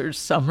producer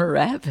Summer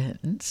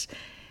Evans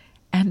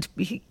and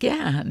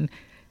began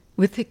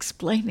with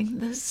explaining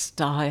the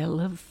style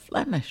of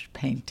Flemish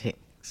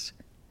paintings.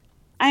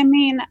 I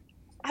mean,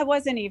 I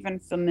wasn't even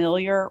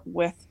familiar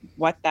with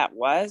what that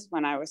was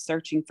when I was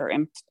searching for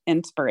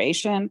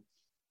inspiration,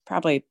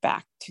 probably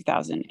back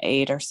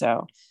 2008 or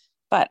so.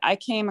 But I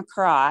came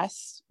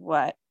across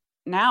what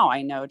now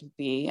I know to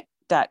be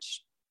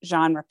Dutch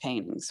genre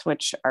paintings,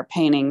 which are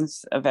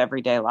paintings of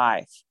everyday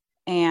life.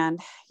 And,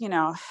 you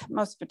know,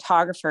 most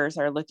photographers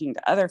are looking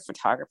to other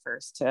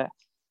photographers to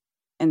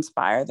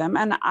inspire them.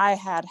 And I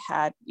had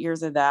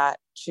years of that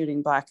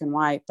shooting black and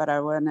white, but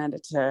I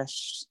wanted to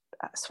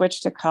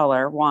switch to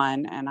color,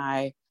 one. And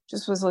I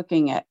just was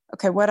looking at,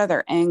 okay, what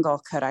other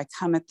angle could I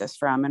come at this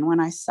from? And when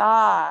I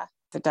saw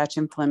the Dutch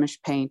and Flemish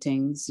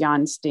paintings,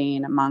 Jan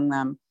Steen among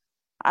them,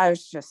 I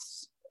was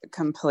just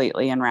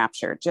completely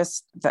enraptured.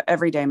 Just the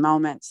everyday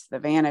moments, the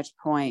vantage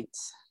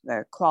points,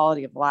 the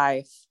quality of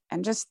life,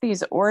 and just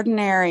these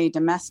ordinary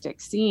domestic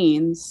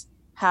scenes,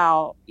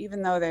 how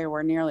even though they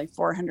were nearly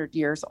 400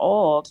 years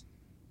old,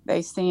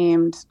 they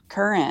seemed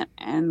current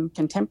and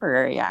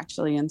contemporary,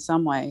 actually, in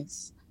some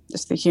ways.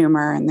 Just the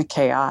humor and the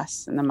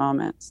chaos and the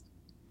moments.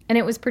 And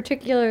it was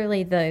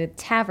particularly the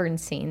tavern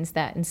scenes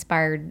that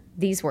inspired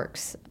these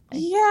works.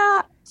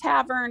 Yeah,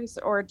 taverns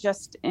or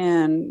just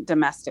in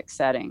domestic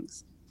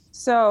settings.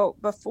 So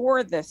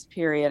before this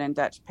period in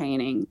Dutch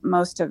painting,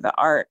 most of the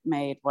art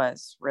made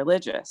was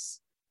religious.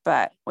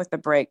 But with the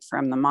break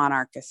from the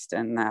monarchist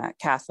and the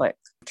Catholic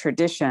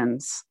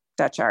traditions,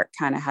 Dutch art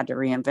kind of had to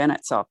reinvent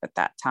itself at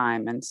that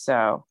time. And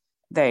so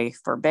they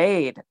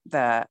forbade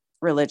the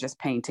religious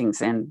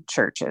paintings in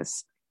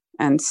churches.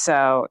 And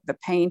so the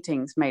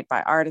paintings made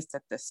by artists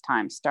at this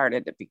time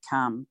started to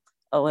become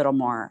a little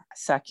more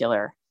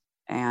secular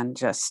and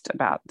just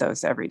about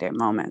those everyday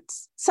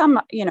moments. Some,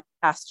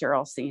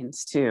 pastoral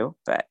scenes too,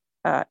 but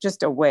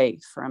just away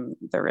from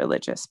the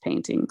religious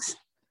paintings.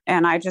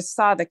 And I just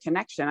saw the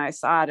connection. I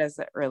saw it as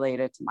it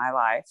related to my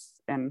life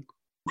and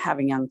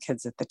having young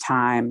kids at the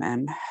time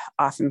and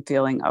often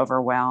feeling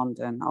overwhelmed.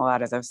 And a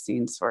lot of those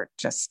scenes were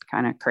just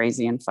kind of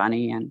crazy and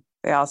funny. And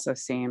they also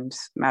seemed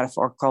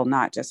metaphorical,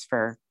 not just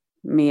for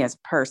me as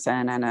a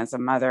person and as a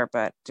mother,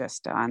 but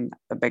just on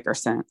the bigger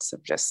sense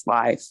of just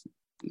life,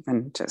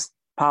 even just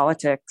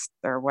politics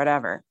or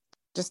whatever.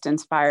 Just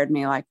inspired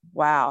me like,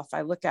 wow, if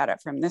I look at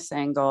it from this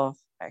angle,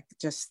 like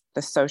just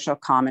the social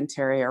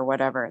commentary or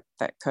whatever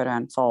that could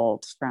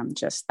unfold from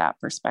just that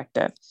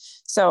perspective.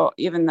 So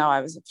even though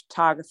I was a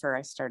photographer,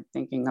 I started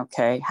thinking,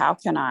 okay, how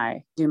can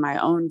I do my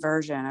own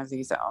version of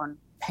these own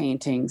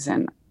paintings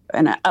and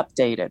an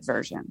updated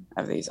version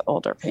of these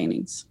older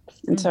paintings?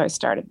 And so I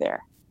started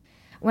there.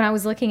 When I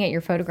was looking at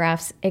your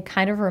photographs, it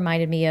kind of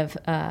reminded me of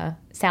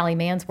Sally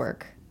Mann's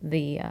work,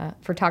 the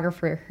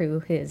photographer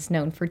who is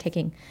known for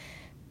taking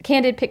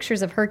candid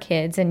pictures of her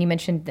kids. And you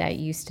mentioned that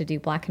you used to do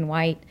black and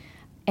white.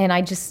 And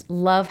I just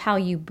love how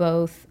you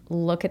both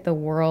look at the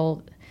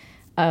world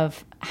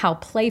of how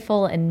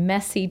playful and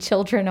messy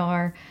children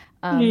are.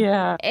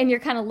 And you're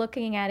kind of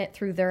looking at it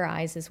through their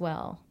eyes as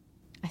well.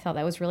 I thought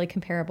that was really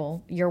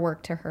comparable, your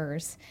work to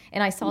hers.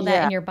 And I saw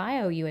that in your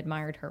bio, you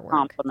admired her work.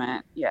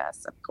 Compliment.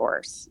 Yes, of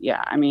course.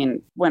 Yeah. I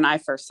mean, when I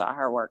first saw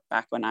her work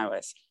back when I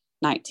was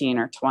 19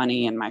 or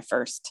 20 in my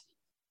first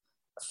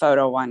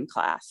photo one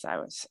class, I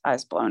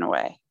was blown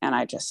away. And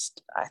I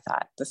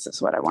thought, this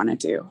is what I want to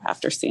do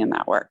after seeing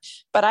that work.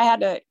 But I had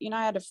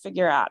to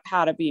figure out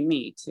how to be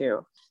me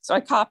too. So I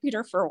copied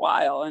her for a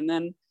while. And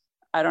then,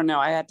 I don't know,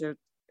 I had to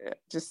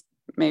just,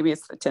 maybe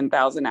it's the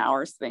 10,000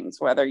 hours things,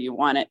 whether you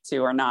want it to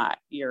or not,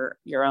 your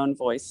own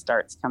voice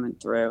starts coming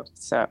through.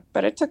 So,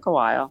 but it took a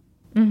while.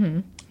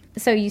 Mm-hmm.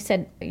 So you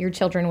said your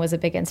children was a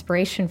big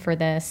inspiration for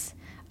this.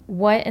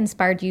 What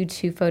inspired you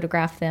to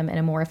photograph them in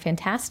a more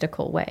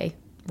fantastical way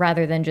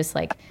rather than just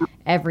like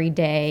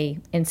everyday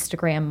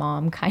Instagram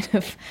mom kind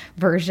of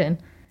version?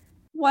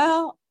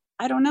 Well,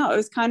 I don't know. It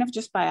was kind of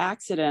just by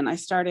accident. I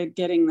started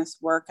getting this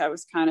work. I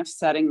was kind of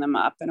setting them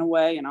up in a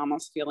way and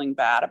almost feeling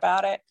bad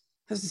about it.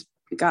 This is,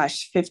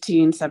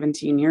 15,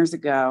 17 years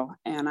ago.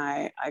 And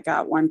I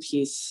got one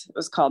piece. It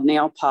was called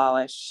Nail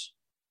Polish.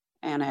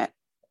 And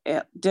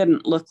it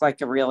didn't look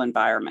like a real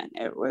environment.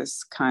 It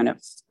was kind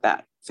of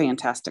that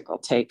fantastical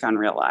take on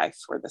real life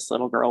where this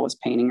little girl was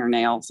painting her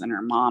nails and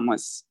her mom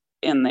was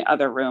in the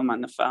other room on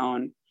the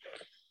phone.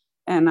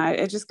 And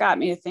it just got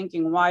me to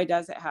thinking, why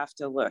does it have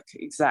to look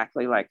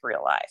exactly like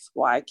real life?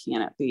 Why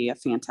can't it be a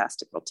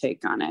fantastical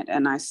take on it?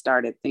 And I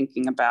started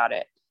thinking about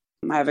it.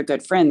 I have a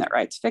good friend that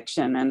writes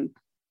fiction, and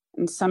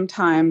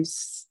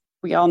sometimes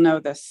we all know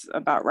this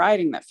about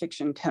writing, that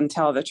fiction can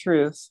tell the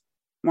truth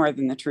more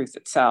than the truth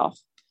itself.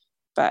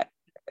 But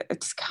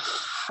it's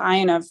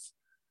kind of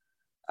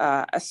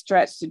a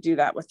stretch to do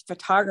that with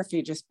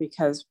photography, just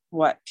because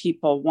what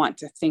people want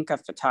to think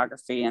of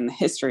photography and the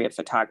history of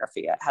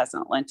photography, it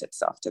hasn't lent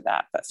itself to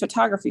that. But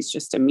photography is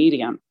just a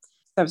medium.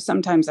 So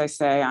sometimes I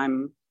say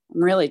I'm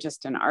really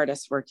just an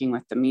artist working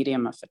with the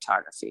medium of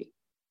photography.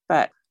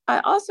 But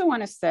I also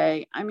want to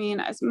say, I mean,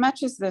 as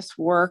much as this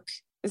work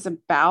is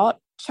about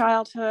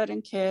childhood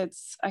and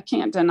kids, I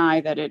can't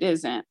deny that it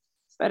isn't.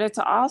 But it's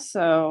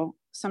also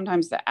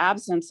sometimes the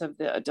absence of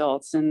the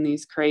adults in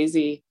these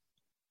crazy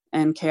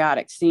and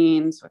chaotic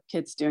scenes with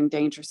kids doing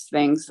dangerous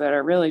things that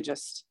are really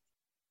just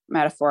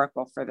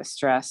metaphorical for the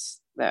stress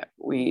that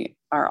we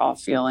are all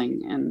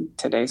feeling in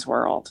today's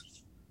world.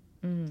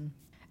 Mm.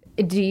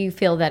 Do you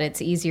feel that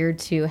it's easier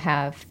to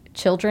have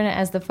children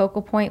as the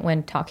focal point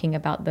when talking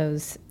about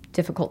those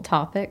difficult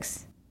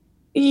topics?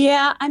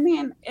 Yeah, I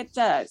mean, it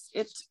does.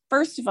 It's,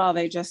 first of all,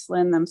 they just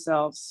lend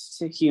themselves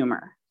to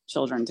humor.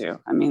 Children do.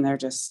 I mean, they're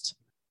just,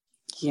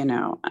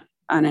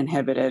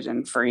 uninhibited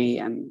and free,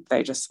 and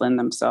they just lend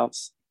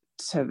themselves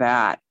to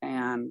that.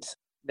 And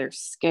their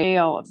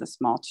scale of the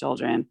small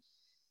children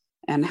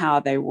and how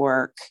they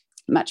work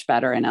much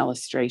better in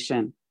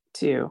illustration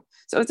too.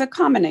 So it's a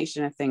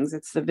combination of things.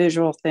 It's the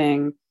visual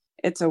thing.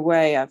 It's a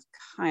way of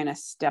kind of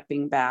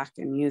stepping back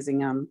and using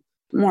them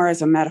more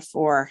as a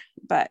metaphor.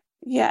 But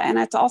yeah, and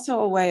it's also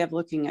a way of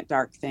looking at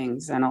dark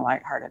things in a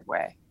lighthearted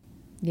way.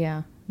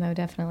 Yeah, no,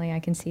 definitely. I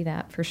can see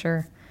that for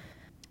sure.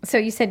 So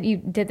you said you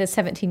did this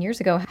 17 years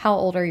ago. How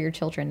old are your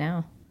children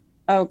now?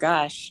 Oh,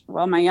 gosh.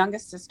 Well, my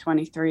youngest is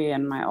 23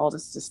 and my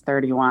oldest is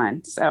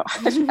 31. So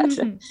I've had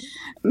to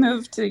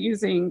move to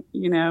using,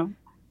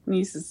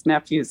 nieces,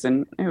 nephews,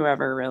 and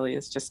whoever really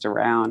is just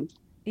around.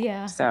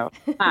 Yeah. So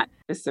not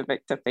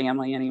specific to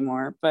family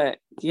anymore. But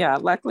yeah,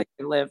 luckily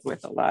I live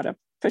with a lot of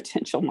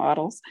potential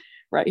models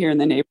right here in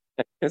the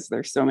neighborhood because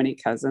there's so many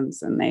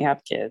cousins and they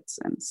have kids.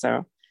 And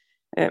so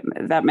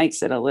that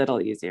makes it a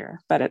little easier.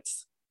 But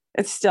it's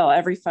still,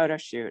 every photo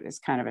shoot is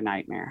kind of a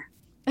nightmare.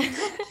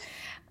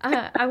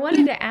 I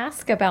wanted to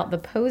ask about the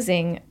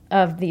posing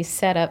of these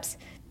setups.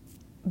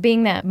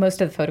 Being that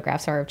most of the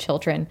photographs are of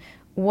children,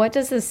 what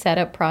does the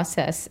setup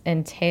process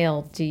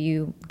entail? Do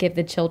you give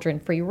the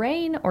children free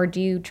rein, or do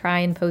you try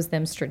and pose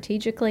them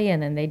strategically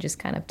and then they just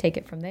kind of take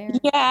it from there?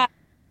 Yeah,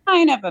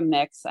 kind of a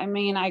mix. I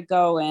mean, I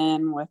go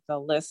in with a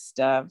list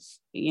of,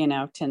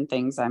 10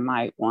 things I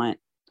might want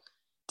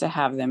to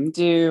have them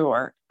do,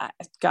 or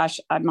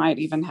I might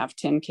even have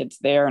 10 kids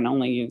there and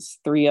only use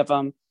 3 of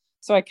them.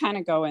 So I kind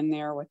of go in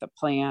there with a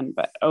plan,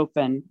 but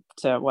open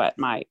to what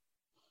might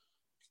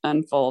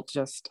unfold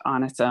just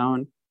on its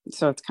own.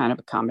 So it's kind of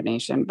a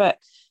combination. But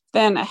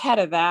then ahead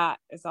of that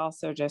is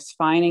also just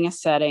finding a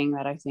setting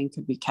that I think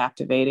could be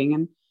captivating.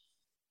 And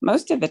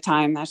most of the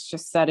time, that's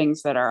just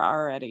settings that are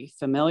already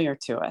familiar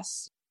to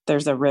us.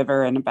 There's a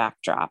river and a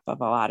backdrop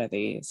of a lot of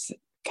these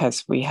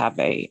because we have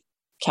a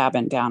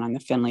cabin down on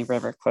the Finley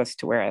River close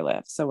to where I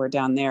live. So we're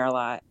down there a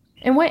lot.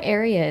 And what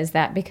area is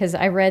that? Because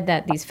I read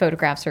that these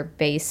photographs are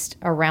based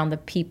around the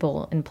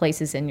people and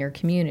places in your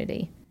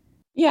community.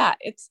 Yeah,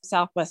 it's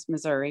Southwest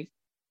Missouri.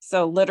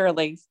 So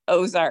literally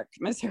Ozark,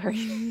 Missouri.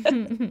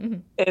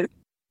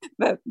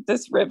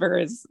 This river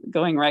is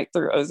going right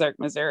through Ozark,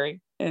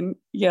 Missouri. And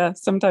yeah,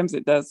 sometimes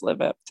it does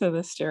live up to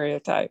the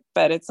stereotype,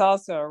 but it's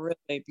also a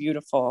really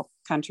beautiful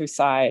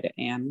countryside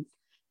and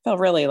feel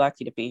really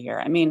lucky to be here.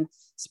 I mean,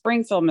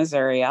 Springfield,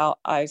 Missouri,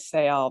 I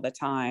say all the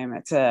time,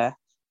 it's a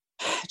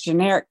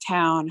generic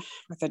town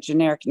with a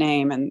generic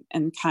name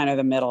and kind of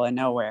the middle of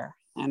nowhere.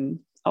 And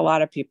a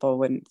lot of people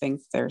wouldn't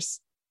think there's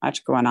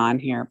much going on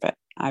here, but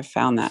I've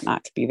found that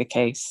not to be the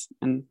case.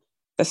 And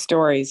the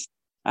stories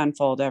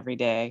unfold every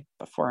day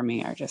before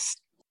me are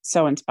just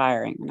so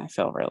inspiring. And I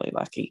feel really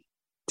lucky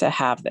to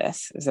have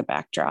this as a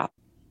backdrop.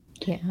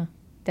 Yeah,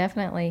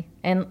 definitely.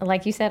 And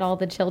like you said, all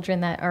the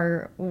children that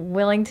are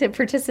willing to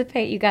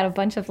participate, you got a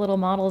bunch of little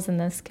models in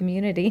this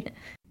community.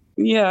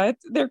 Yeah,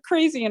 they're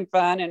crazy and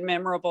fun and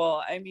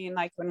memorable. I mean,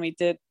 like when we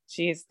did,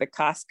 the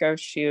Costco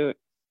shoot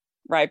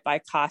right by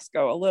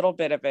Costco, a little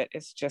bit of it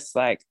is just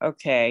like,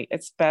 okay,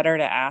 it's better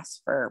to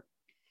ask for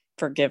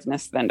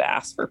forgiveness than to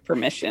ask for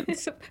permission.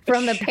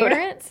 From the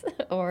parents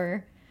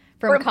or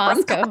from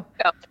Costco? From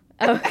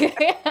Costco.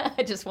 Okay,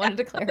 I just wanted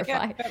to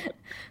clarify.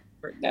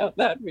 No,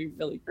 that would be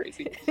really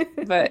crazy.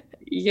 But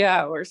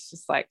yeah, we're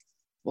just like,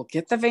 we'll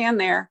get the van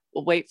there.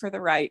 We'll wait for the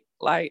right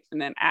light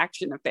and then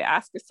action. If they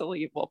ask us to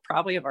leave, we'll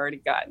probably have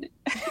already gotten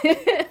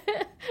it.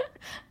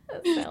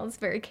 That sounds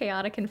very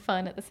chaotic and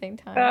fun at the same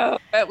time. Oh,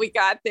 but we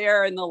got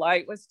there and the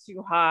light was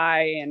too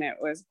high and it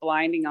was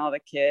blinding all the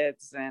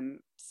kids. And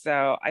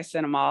so I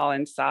sent them all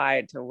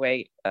inside to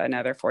wait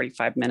another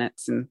 45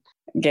 minutes and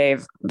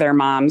gave their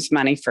moms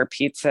money for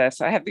pizza.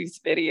 So I have these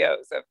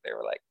videos of there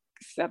were like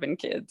 7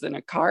 kids in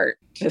a cart,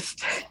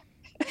 just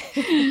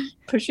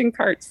pushing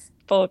carts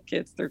full of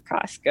kids through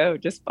Costco,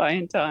 just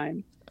buying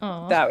time.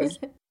 Aww. That was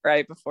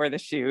right before the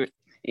shoot.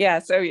 Yeah.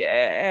 So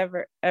yeah,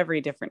 every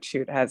different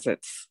shoot has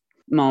its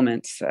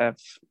moments of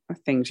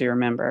things you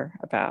remember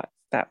about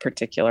that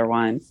particular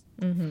one.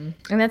 Mm-hmm.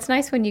 And that's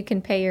nice when you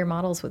can pay your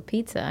models with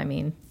pizza. I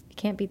mean, you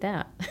can't beat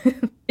that.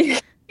 Yeah.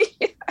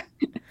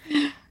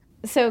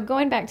 So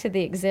going back to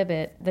the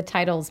exhibit, the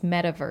title's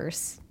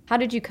Metaverse. How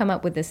did you come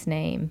up with this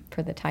name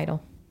for the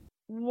title?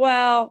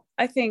 Well,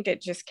 I think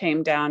it just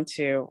came down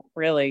to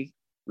really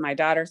my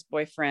daughter's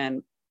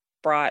boyfriend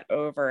brought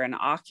over an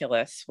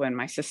Oculus when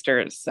my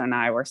sisters and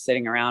I were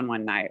sitting around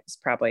one night. It was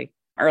probably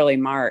early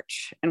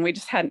March, and we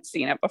just hadn't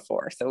seen it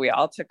before. So we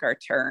all took our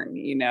turn,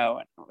 and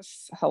it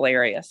was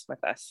hilarious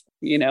with us,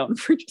 and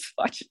we're just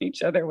watching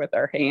each other with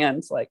our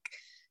hands, like,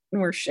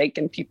 and we're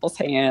shaking people's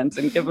hands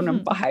and giving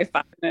them a high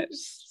five. And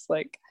it's just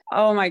like,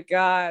 oh my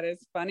God,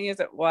 as funny as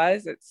it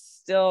was, it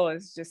still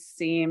just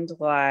seemed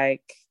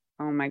like,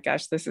 oh my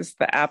gosh, this is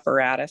the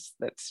apparatus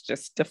that's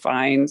just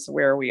defines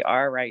where we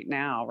are right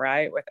now,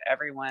 right? With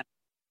everyone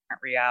in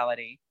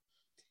reality.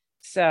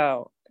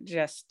 So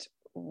just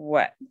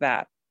what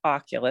that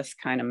Oculus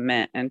kind of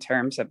meant in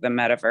terms of the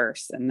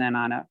metaverse, and then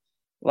on a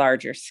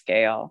larger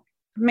scale,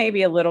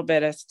 maybe a little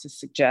bit as to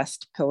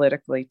suggest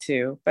politically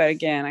too. But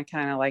again, I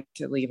kind of like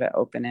to leave it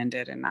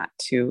open-ended and not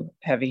too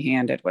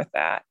heavy-handed with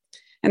that.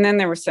 And then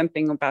there was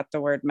something about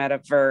the word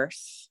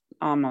metaverse,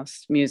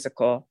 almost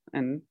musical,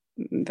 and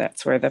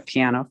that's where the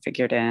piano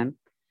figured in.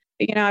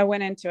 I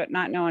went into it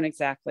not knowing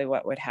exactly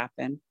what would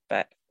happen,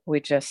 but we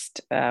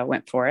just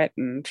went for it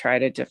and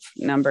tried a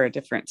number of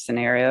different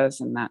scenarios,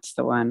 and that's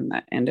the one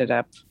that ended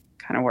up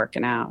kind of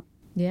working out.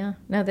 Yeah,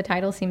 no, the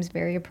title seems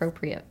very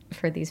appropriate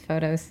for these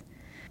photos.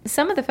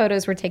 Some of the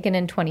photos were taken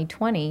in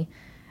 2020.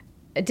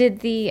 Did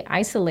the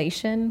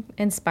isolation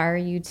inspire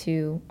you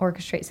to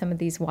orchestrate some of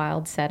these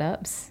wild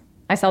setups?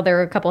 I saw there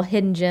were a couple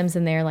hidden gems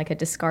in there, like a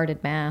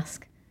discarded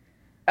mask.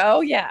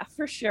 Oh, yeah,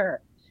 for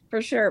sure.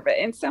 For sure. But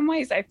in some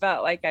ways, I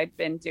felt like I'd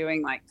been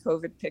doing like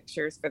COVID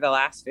pictures for the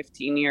last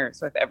 15 years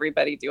with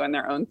everybody doing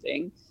their own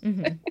thing.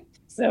 Mm-hmm.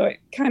 So it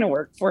kind of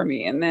worked for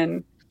me. And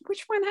then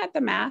which one had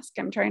the mask?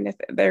 I'm trying to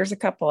there's a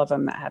couple of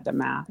them that had the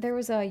mask. There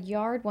was a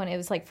yard one. It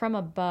was like from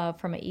above,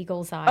 from an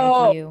eagle's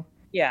eye view.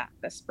 Yeah,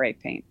 the spray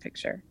paint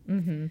picture.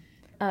 Mm-hmm.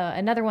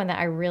 Another one that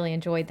I really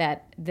enjoyed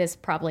that this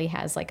probably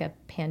has like a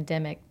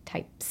pandemic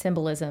type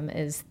symbolism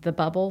is the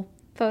bubble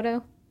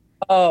photo.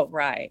 Oh,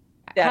 right.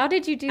 How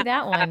did you do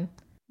that one?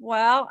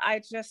 Well,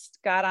 I just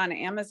got on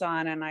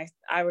Amazon and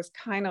I was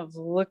kind of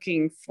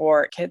looking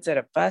for kids at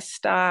a bus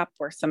stop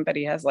where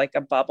somebody has like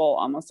a bubble,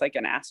 almost like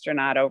an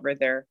astronaut over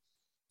their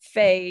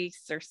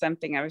face or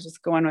something. I was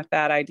just going with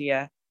that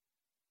idea.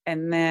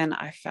 And then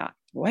I thought,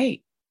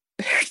 wait,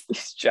 there's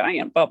these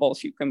giant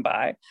bubbles you can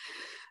buy.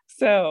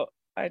 So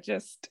I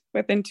just,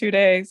 within 2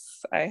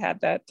 days, I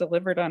had that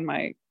delivered on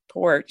my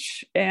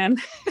porch. And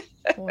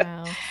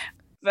wow.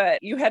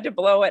 But you had to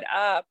blow it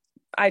up.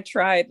 I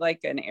tried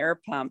like an air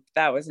pump.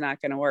 That was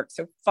not going to work.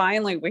 So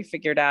finally we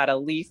figured out a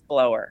leaf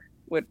blower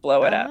would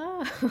blow it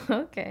up.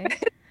 Okay.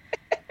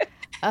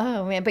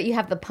 Oh man, but you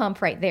have the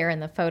pump right there in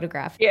the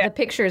photograph. Yeah. The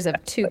pictures of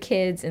 2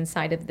 kids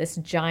inside of this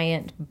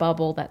giant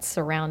bubble that's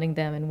surrounding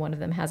them, and one of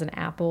them has an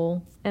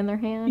apple in their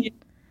hand.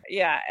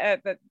 Yeah,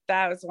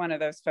 that was one of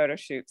those photo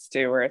shoots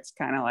too, where it's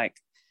kind of like,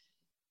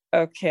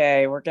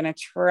 okay, we're going to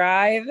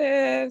try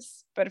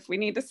this, but if we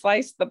need to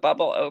slice the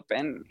bubble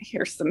open,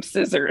 here's some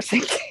scissors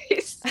in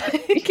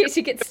case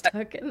you get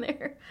stuck in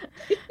there.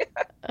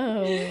 Yeah.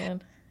 Oh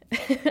man.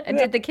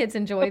 Did the kids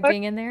enjoy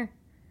being in there?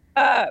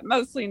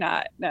 Mostly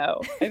not.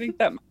 No, I think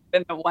that might have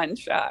been the one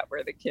shot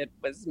where the kid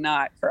was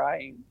not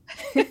crying.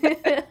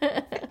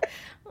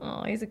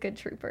 Oh, he's a good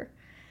trooper.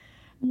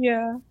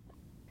 Yeah.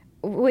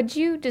 Would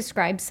you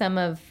describe some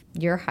of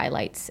your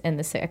highlights in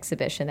this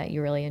exhibition that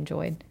you really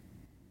enjoyed?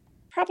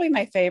 Probably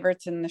my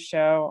favorites in the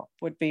show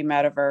would be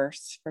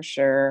Metaverse for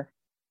sure.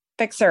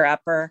 Fixer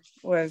Upper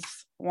was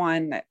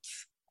one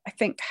that's I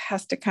think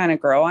has to kind of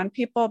grow on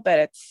people, but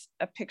it's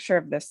a picture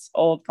of this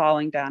old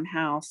falling down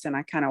house. And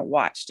I kind of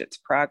watched its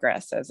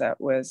progress as it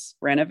was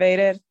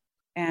renovated.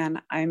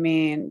 And I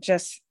mean,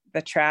 just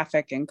the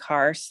traffic and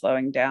cars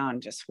slowing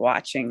down, just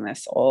watching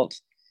this old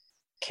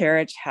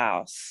carriage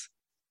house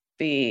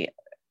be,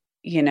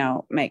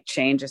 make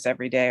changes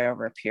every day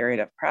over a period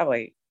of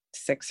probably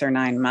 6 or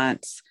 9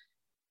 months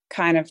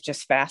kind of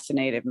just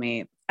fascinated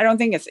me. I don't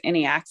think it's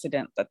any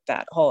accident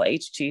that whole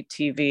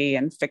HGTV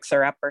and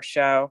Fixer Upper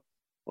show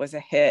was a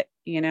hit,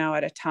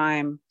 at a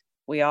time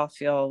we all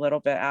feel a little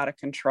bit out of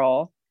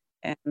control.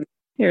 And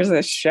here's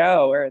this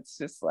show where it's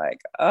just like,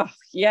 oh,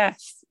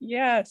 yes,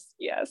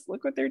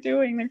 look what they're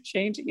doing. They're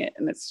changing it.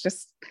 And it's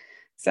just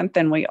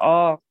something we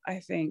all, I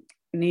think,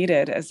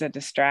 needed as a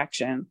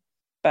distraction.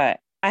 But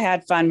I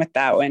had fun with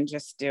that one,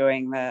 just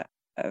doing the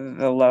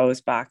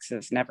Lowe's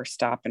boxes, never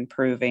stop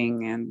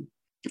improving, and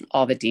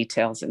all the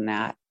details in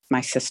that.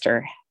 My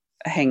sister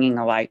hanging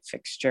a light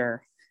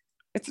fixture.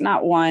 It's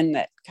not one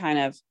that kind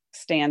of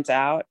stands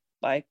out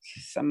like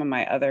some of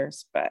my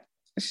others, but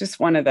it's just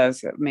one of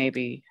those that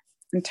maybe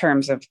in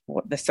terms of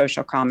the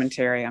social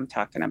commentary I'm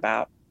talking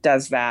about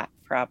does that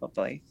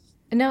probably.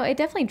 No, it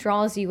definitely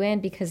draws you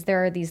in because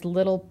there are these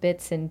little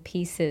bits and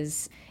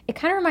pieces. It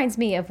kind of reminds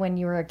me of when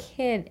you were a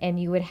kid and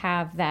you would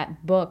have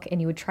that book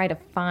and you would try to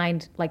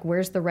find, like,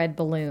 where's the red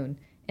balloon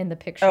in the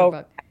picture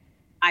book?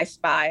 I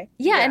Spy.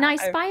 Yeah, an I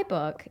Spy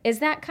book. Is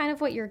that kind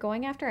of what you're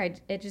going after?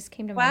 It just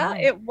came to my mind.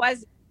 Well, it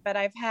was, but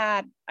I've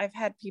had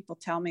people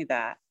tell me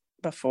that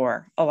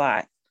before a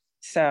lot.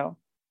 So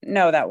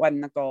no, that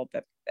wasn't the goal,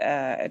 but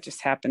it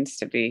just happens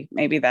to be.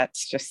 Maybe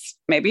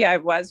I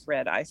was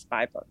read I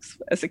Spy books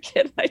as a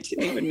kid. I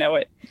didn't even know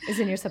it. It's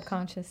in your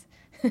subconscious.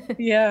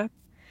 Yeah.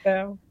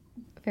 So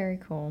very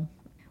cool.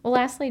 Well,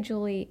 lastly,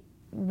 Julie,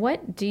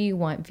 what do you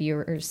want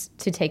viewers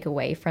to take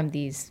away from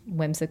these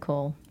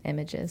whimsical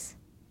images?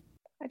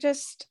 I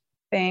just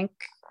think,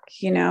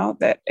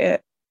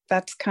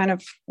 that's kind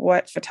of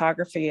what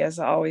photography has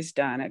always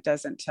done. It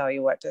doesn't tell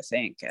you what to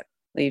think. It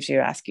leaves you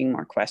asking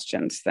more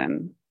questions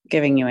than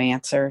giving you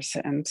answers.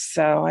 And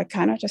so I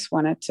kind of just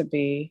want it to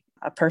be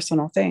a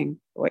personal thing,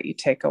 what you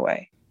take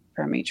away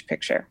from each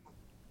picture.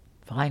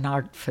 Fine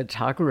art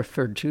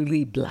photographer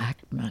Julie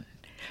Blackmon.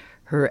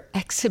 Her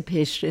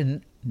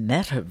exhibition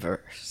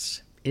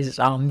Metaverse is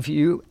on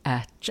view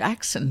at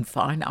Jackson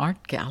Fine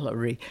Art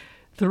Gallery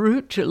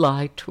through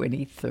July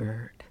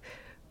 23rd.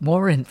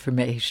 More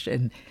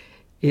information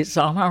is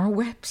on our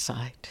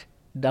website,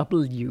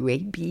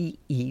 wabe.org.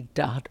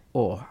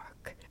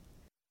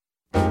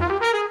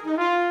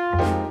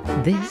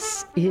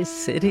 This is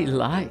City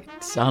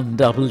Lights on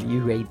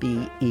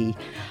WABE.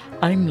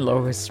 I'm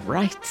Lois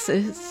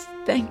Reitzes.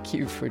 Thank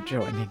you for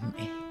joining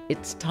me.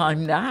 It's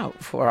time now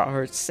for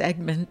our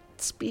segment,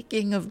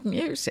 Speaking of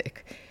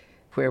Music,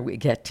 where we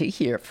get to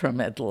hear from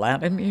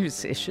Atlanta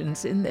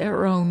musicians in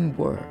their own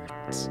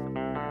words.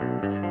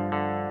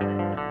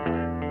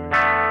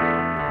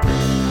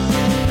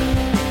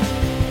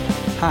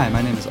 Hi,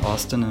 my name is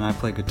Austin and I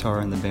play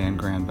guitar in the band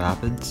Grand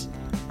Vapids.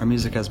 Our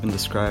music has been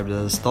described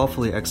as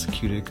thoughtfully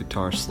executed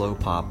guitar slow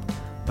pop,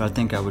 but I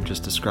think I would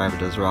just describe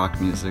it as rock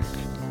music.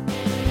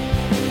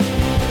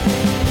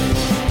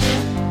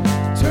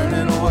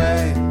 Turning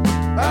away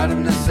out of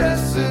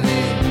necessity,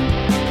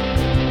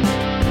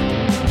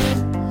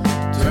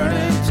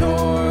 turning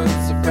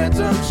towards the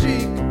phantom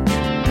cheek.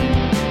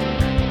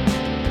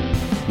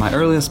 My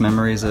earliest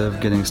memories of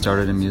getting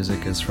started in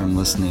music is from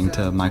listening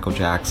to Michael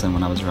Jackson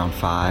when I was around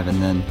 5,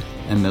 and then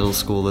in middle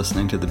school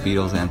listening to the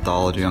Beatles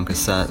anthology on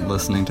cassette,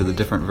 listening to the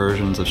different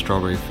versions of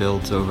Strawberry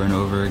Fields over and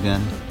over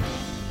again.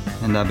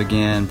 And I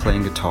began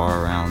playing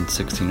guitar around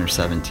 16 or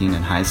 17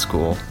 in high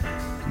school.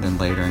 And then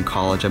later in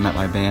college I met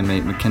my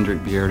bandmate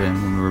McKendrick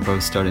Bearden when we were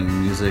both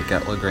studying music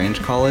at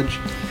LaGrange College.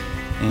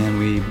 And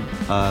we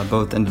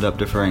both ended up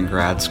deferring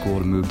grad school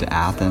to move to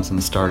Athens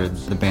and started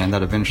the band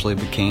that eventually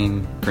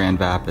became Grand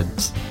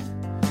Vapids.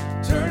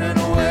 Turning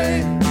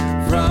away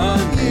from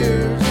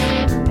years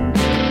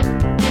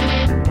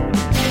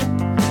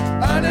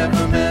I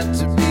never meant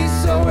to be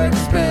so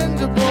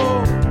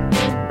expendable.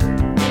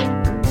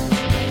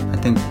 I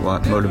think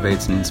what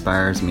motivates and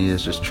inspires me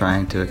is just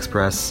trying to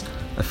express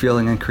a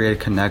feeling and create a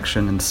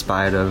connection in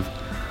spite of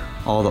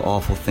all the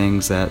awful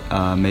things that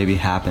may be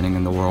happening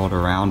in the world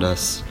around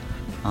us.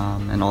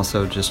 And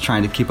also just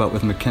trying to keep up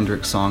with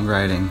McKendrick's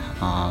songwriting.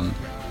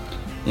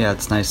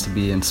 It's nice to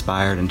be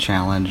inspired and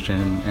challenged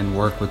and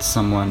work with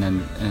someone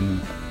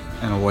in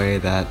a way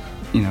that,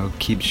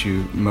 keeps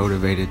you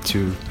motivated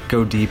to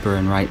go deeper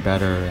and write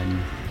better.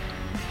 And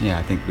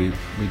I think we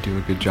do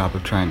a good job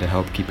of trying to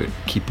help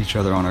keep each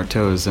other on our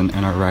toes in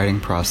our writing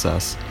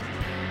process.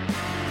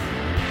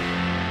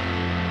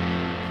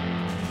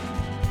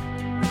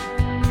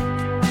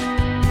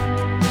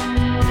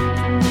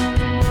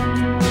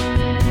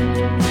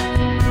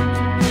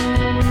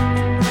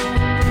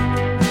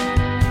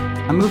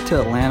 I moved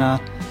to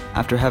Atlanta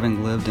after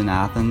having lived in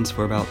Athens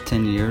for about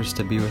 10 years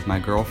to be with my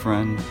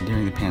girlfriend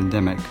during the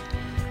pandemic.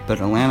 But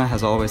Atlanta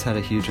has always had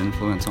a huge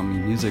influence on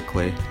me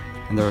musically,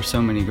 And there are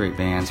so many great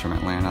bands from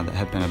Atlanta that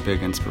have been a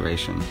big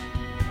inspiration.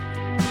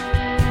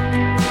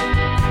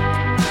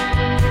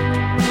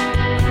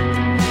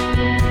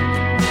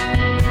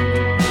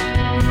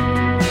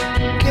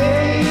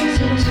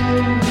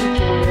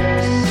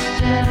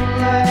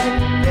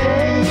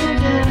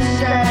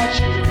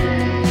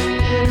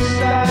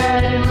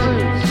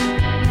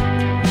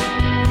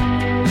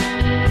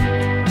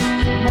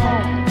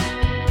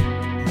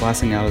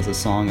 Blasting Out is a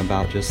song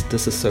about just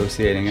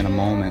disassociating in a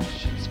moment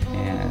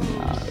and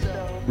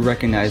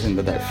recognizing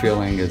that that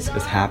feeling is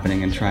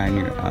happening and trying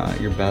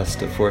your best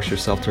to force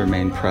yourself to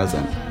remain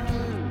present.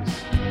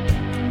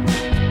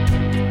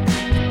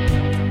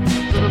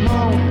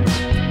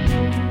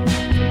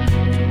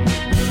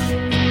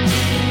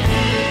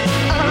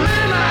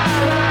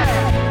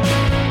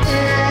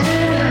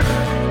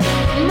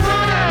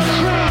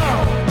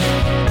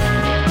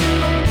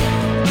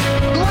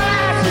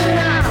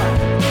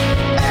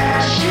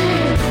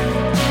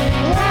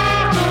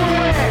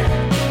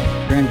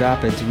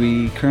 Vapids,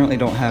 we currently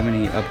don't have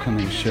any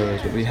upcoming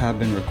shows, but we have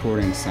been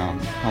recording some.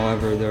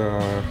 However, there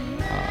are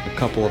a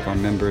couple of our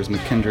members,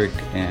 McKendrick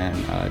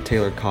and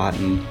Taylor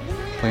Cotton,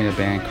 playing a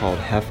band called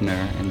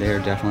Hefner, and they are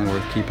definitely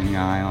worth keeping an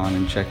eye on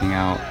and checking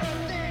out.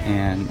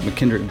 And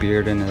McKendrick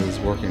Bearden is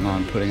working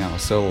on putting out a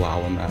solo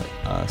album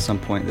at some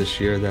point this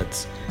year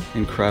that's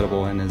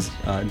incredible and is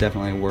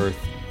definitely worth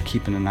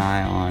keeping an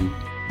eye on.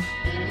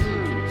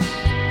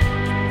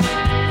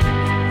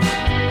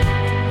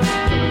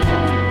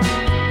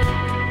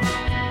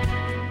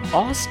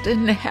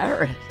 Austin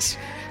Harris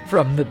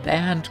from the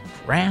band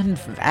Grand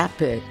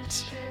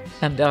Vapids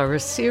and our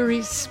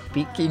series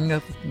Speaking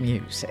of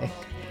Music.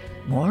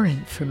 More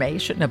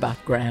information about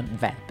Grand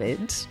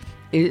Vapids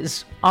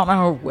is on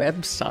our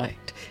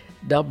website,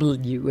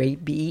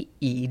 wabe.org.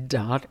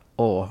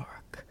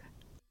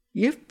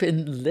 You've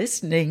been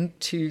listening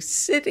to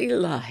City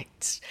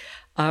Lights,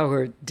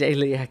 our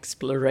daily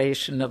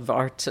exploration of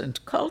arts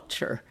and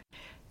culture.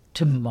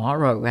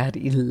 Tomorrow at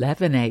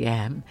 11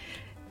 a.m.,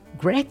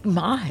 Greg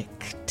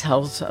Mike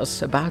tells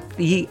us about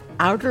the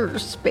Outer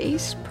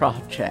Space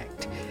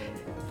Project.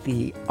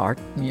 The Art,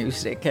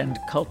 Music, and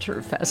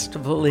Culture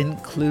Festival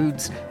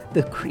includes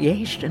the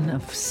creation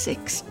of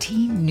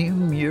 16 new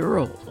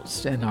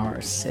murals in our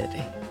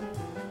city.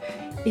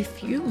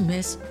 If you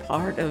missed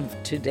part of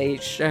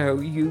today's show,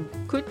 you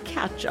could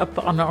catch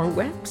up on our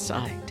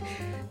website,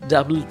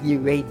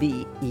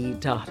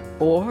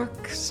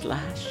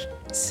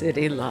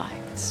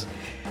 wabe.org/citylights.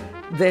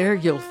 There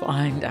you'll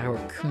find our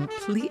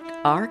complete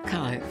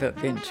archive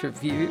of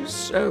interviews,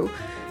 so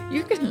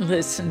you can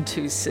listen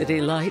to City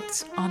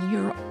Lights on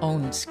your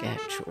own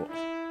schedule.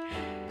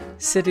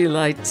 City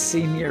Lights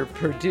senior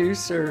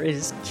producer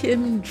is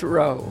Kim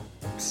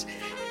Drobes.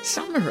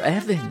 Summer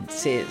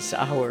Evans is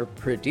our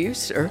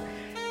producer,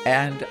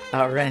 and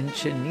our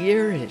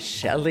engineer is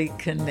Shelley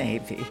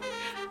Canavy.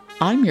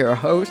 I'm your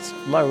host,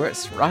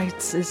 Lois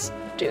Reitzes.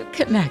 Do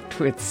connect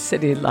with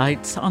City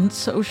Lights on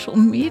social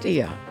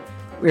media.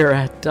 We're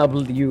at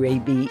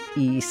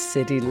WABE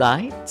City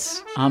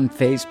Lights on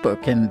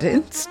Facebook and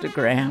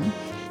Instagram.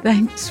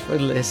 Thanks for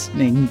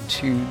listening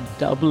to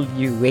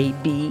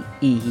WABE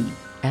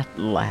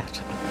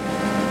Atlanta.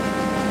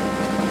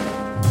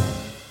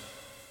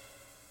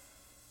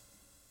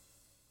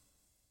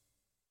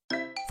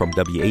 From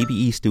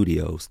WABE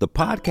Studios, the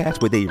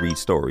podcast where they read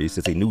stories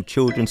is a new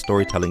children's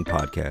storytelling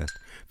podcast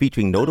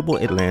featuring notable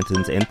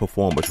Atlantans and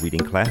performers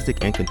reading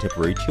classic and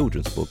contemporary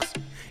children's books.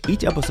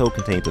 Each episode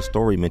contains a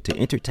story meant to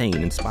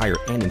entertain, inspire,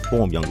 and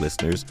inform young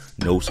listeners.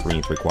 No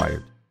screens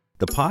required.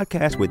 The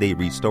podcast where they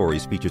read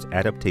stories features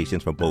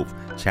adaptations from both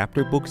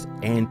chapter books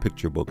and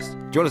picture books.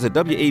 Join us at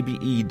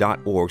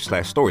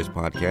wabe.org/stories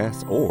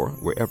podcast or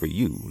wherever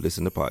you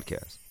listen to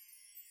podcasts.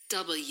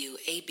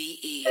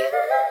 WABE.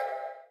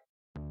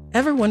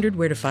 Ever wondered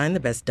where to find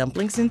the best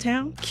dumplings in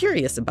town?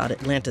 Curious about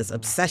Atlanta's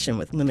obsession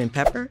with lemon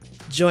pepper?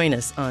 Join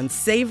us on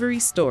Savory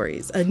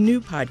Stories, a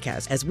new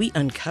podcast as we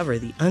uncover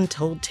the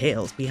untold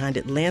tales behind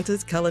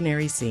Atlanta's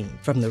culinary scene.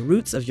 From the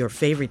roots of your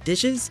favorite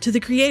dishes to the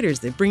creators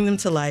that bring them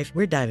to life,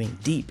 we're diving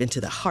deep into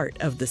the heart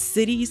of the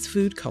city's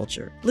food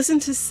culture. Listen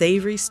to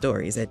Savory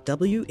Stories at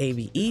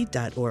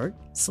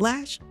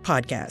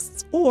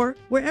wabe.org/podcasts or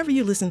wherever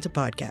you listen to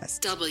podcasts.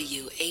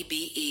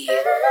 WABE.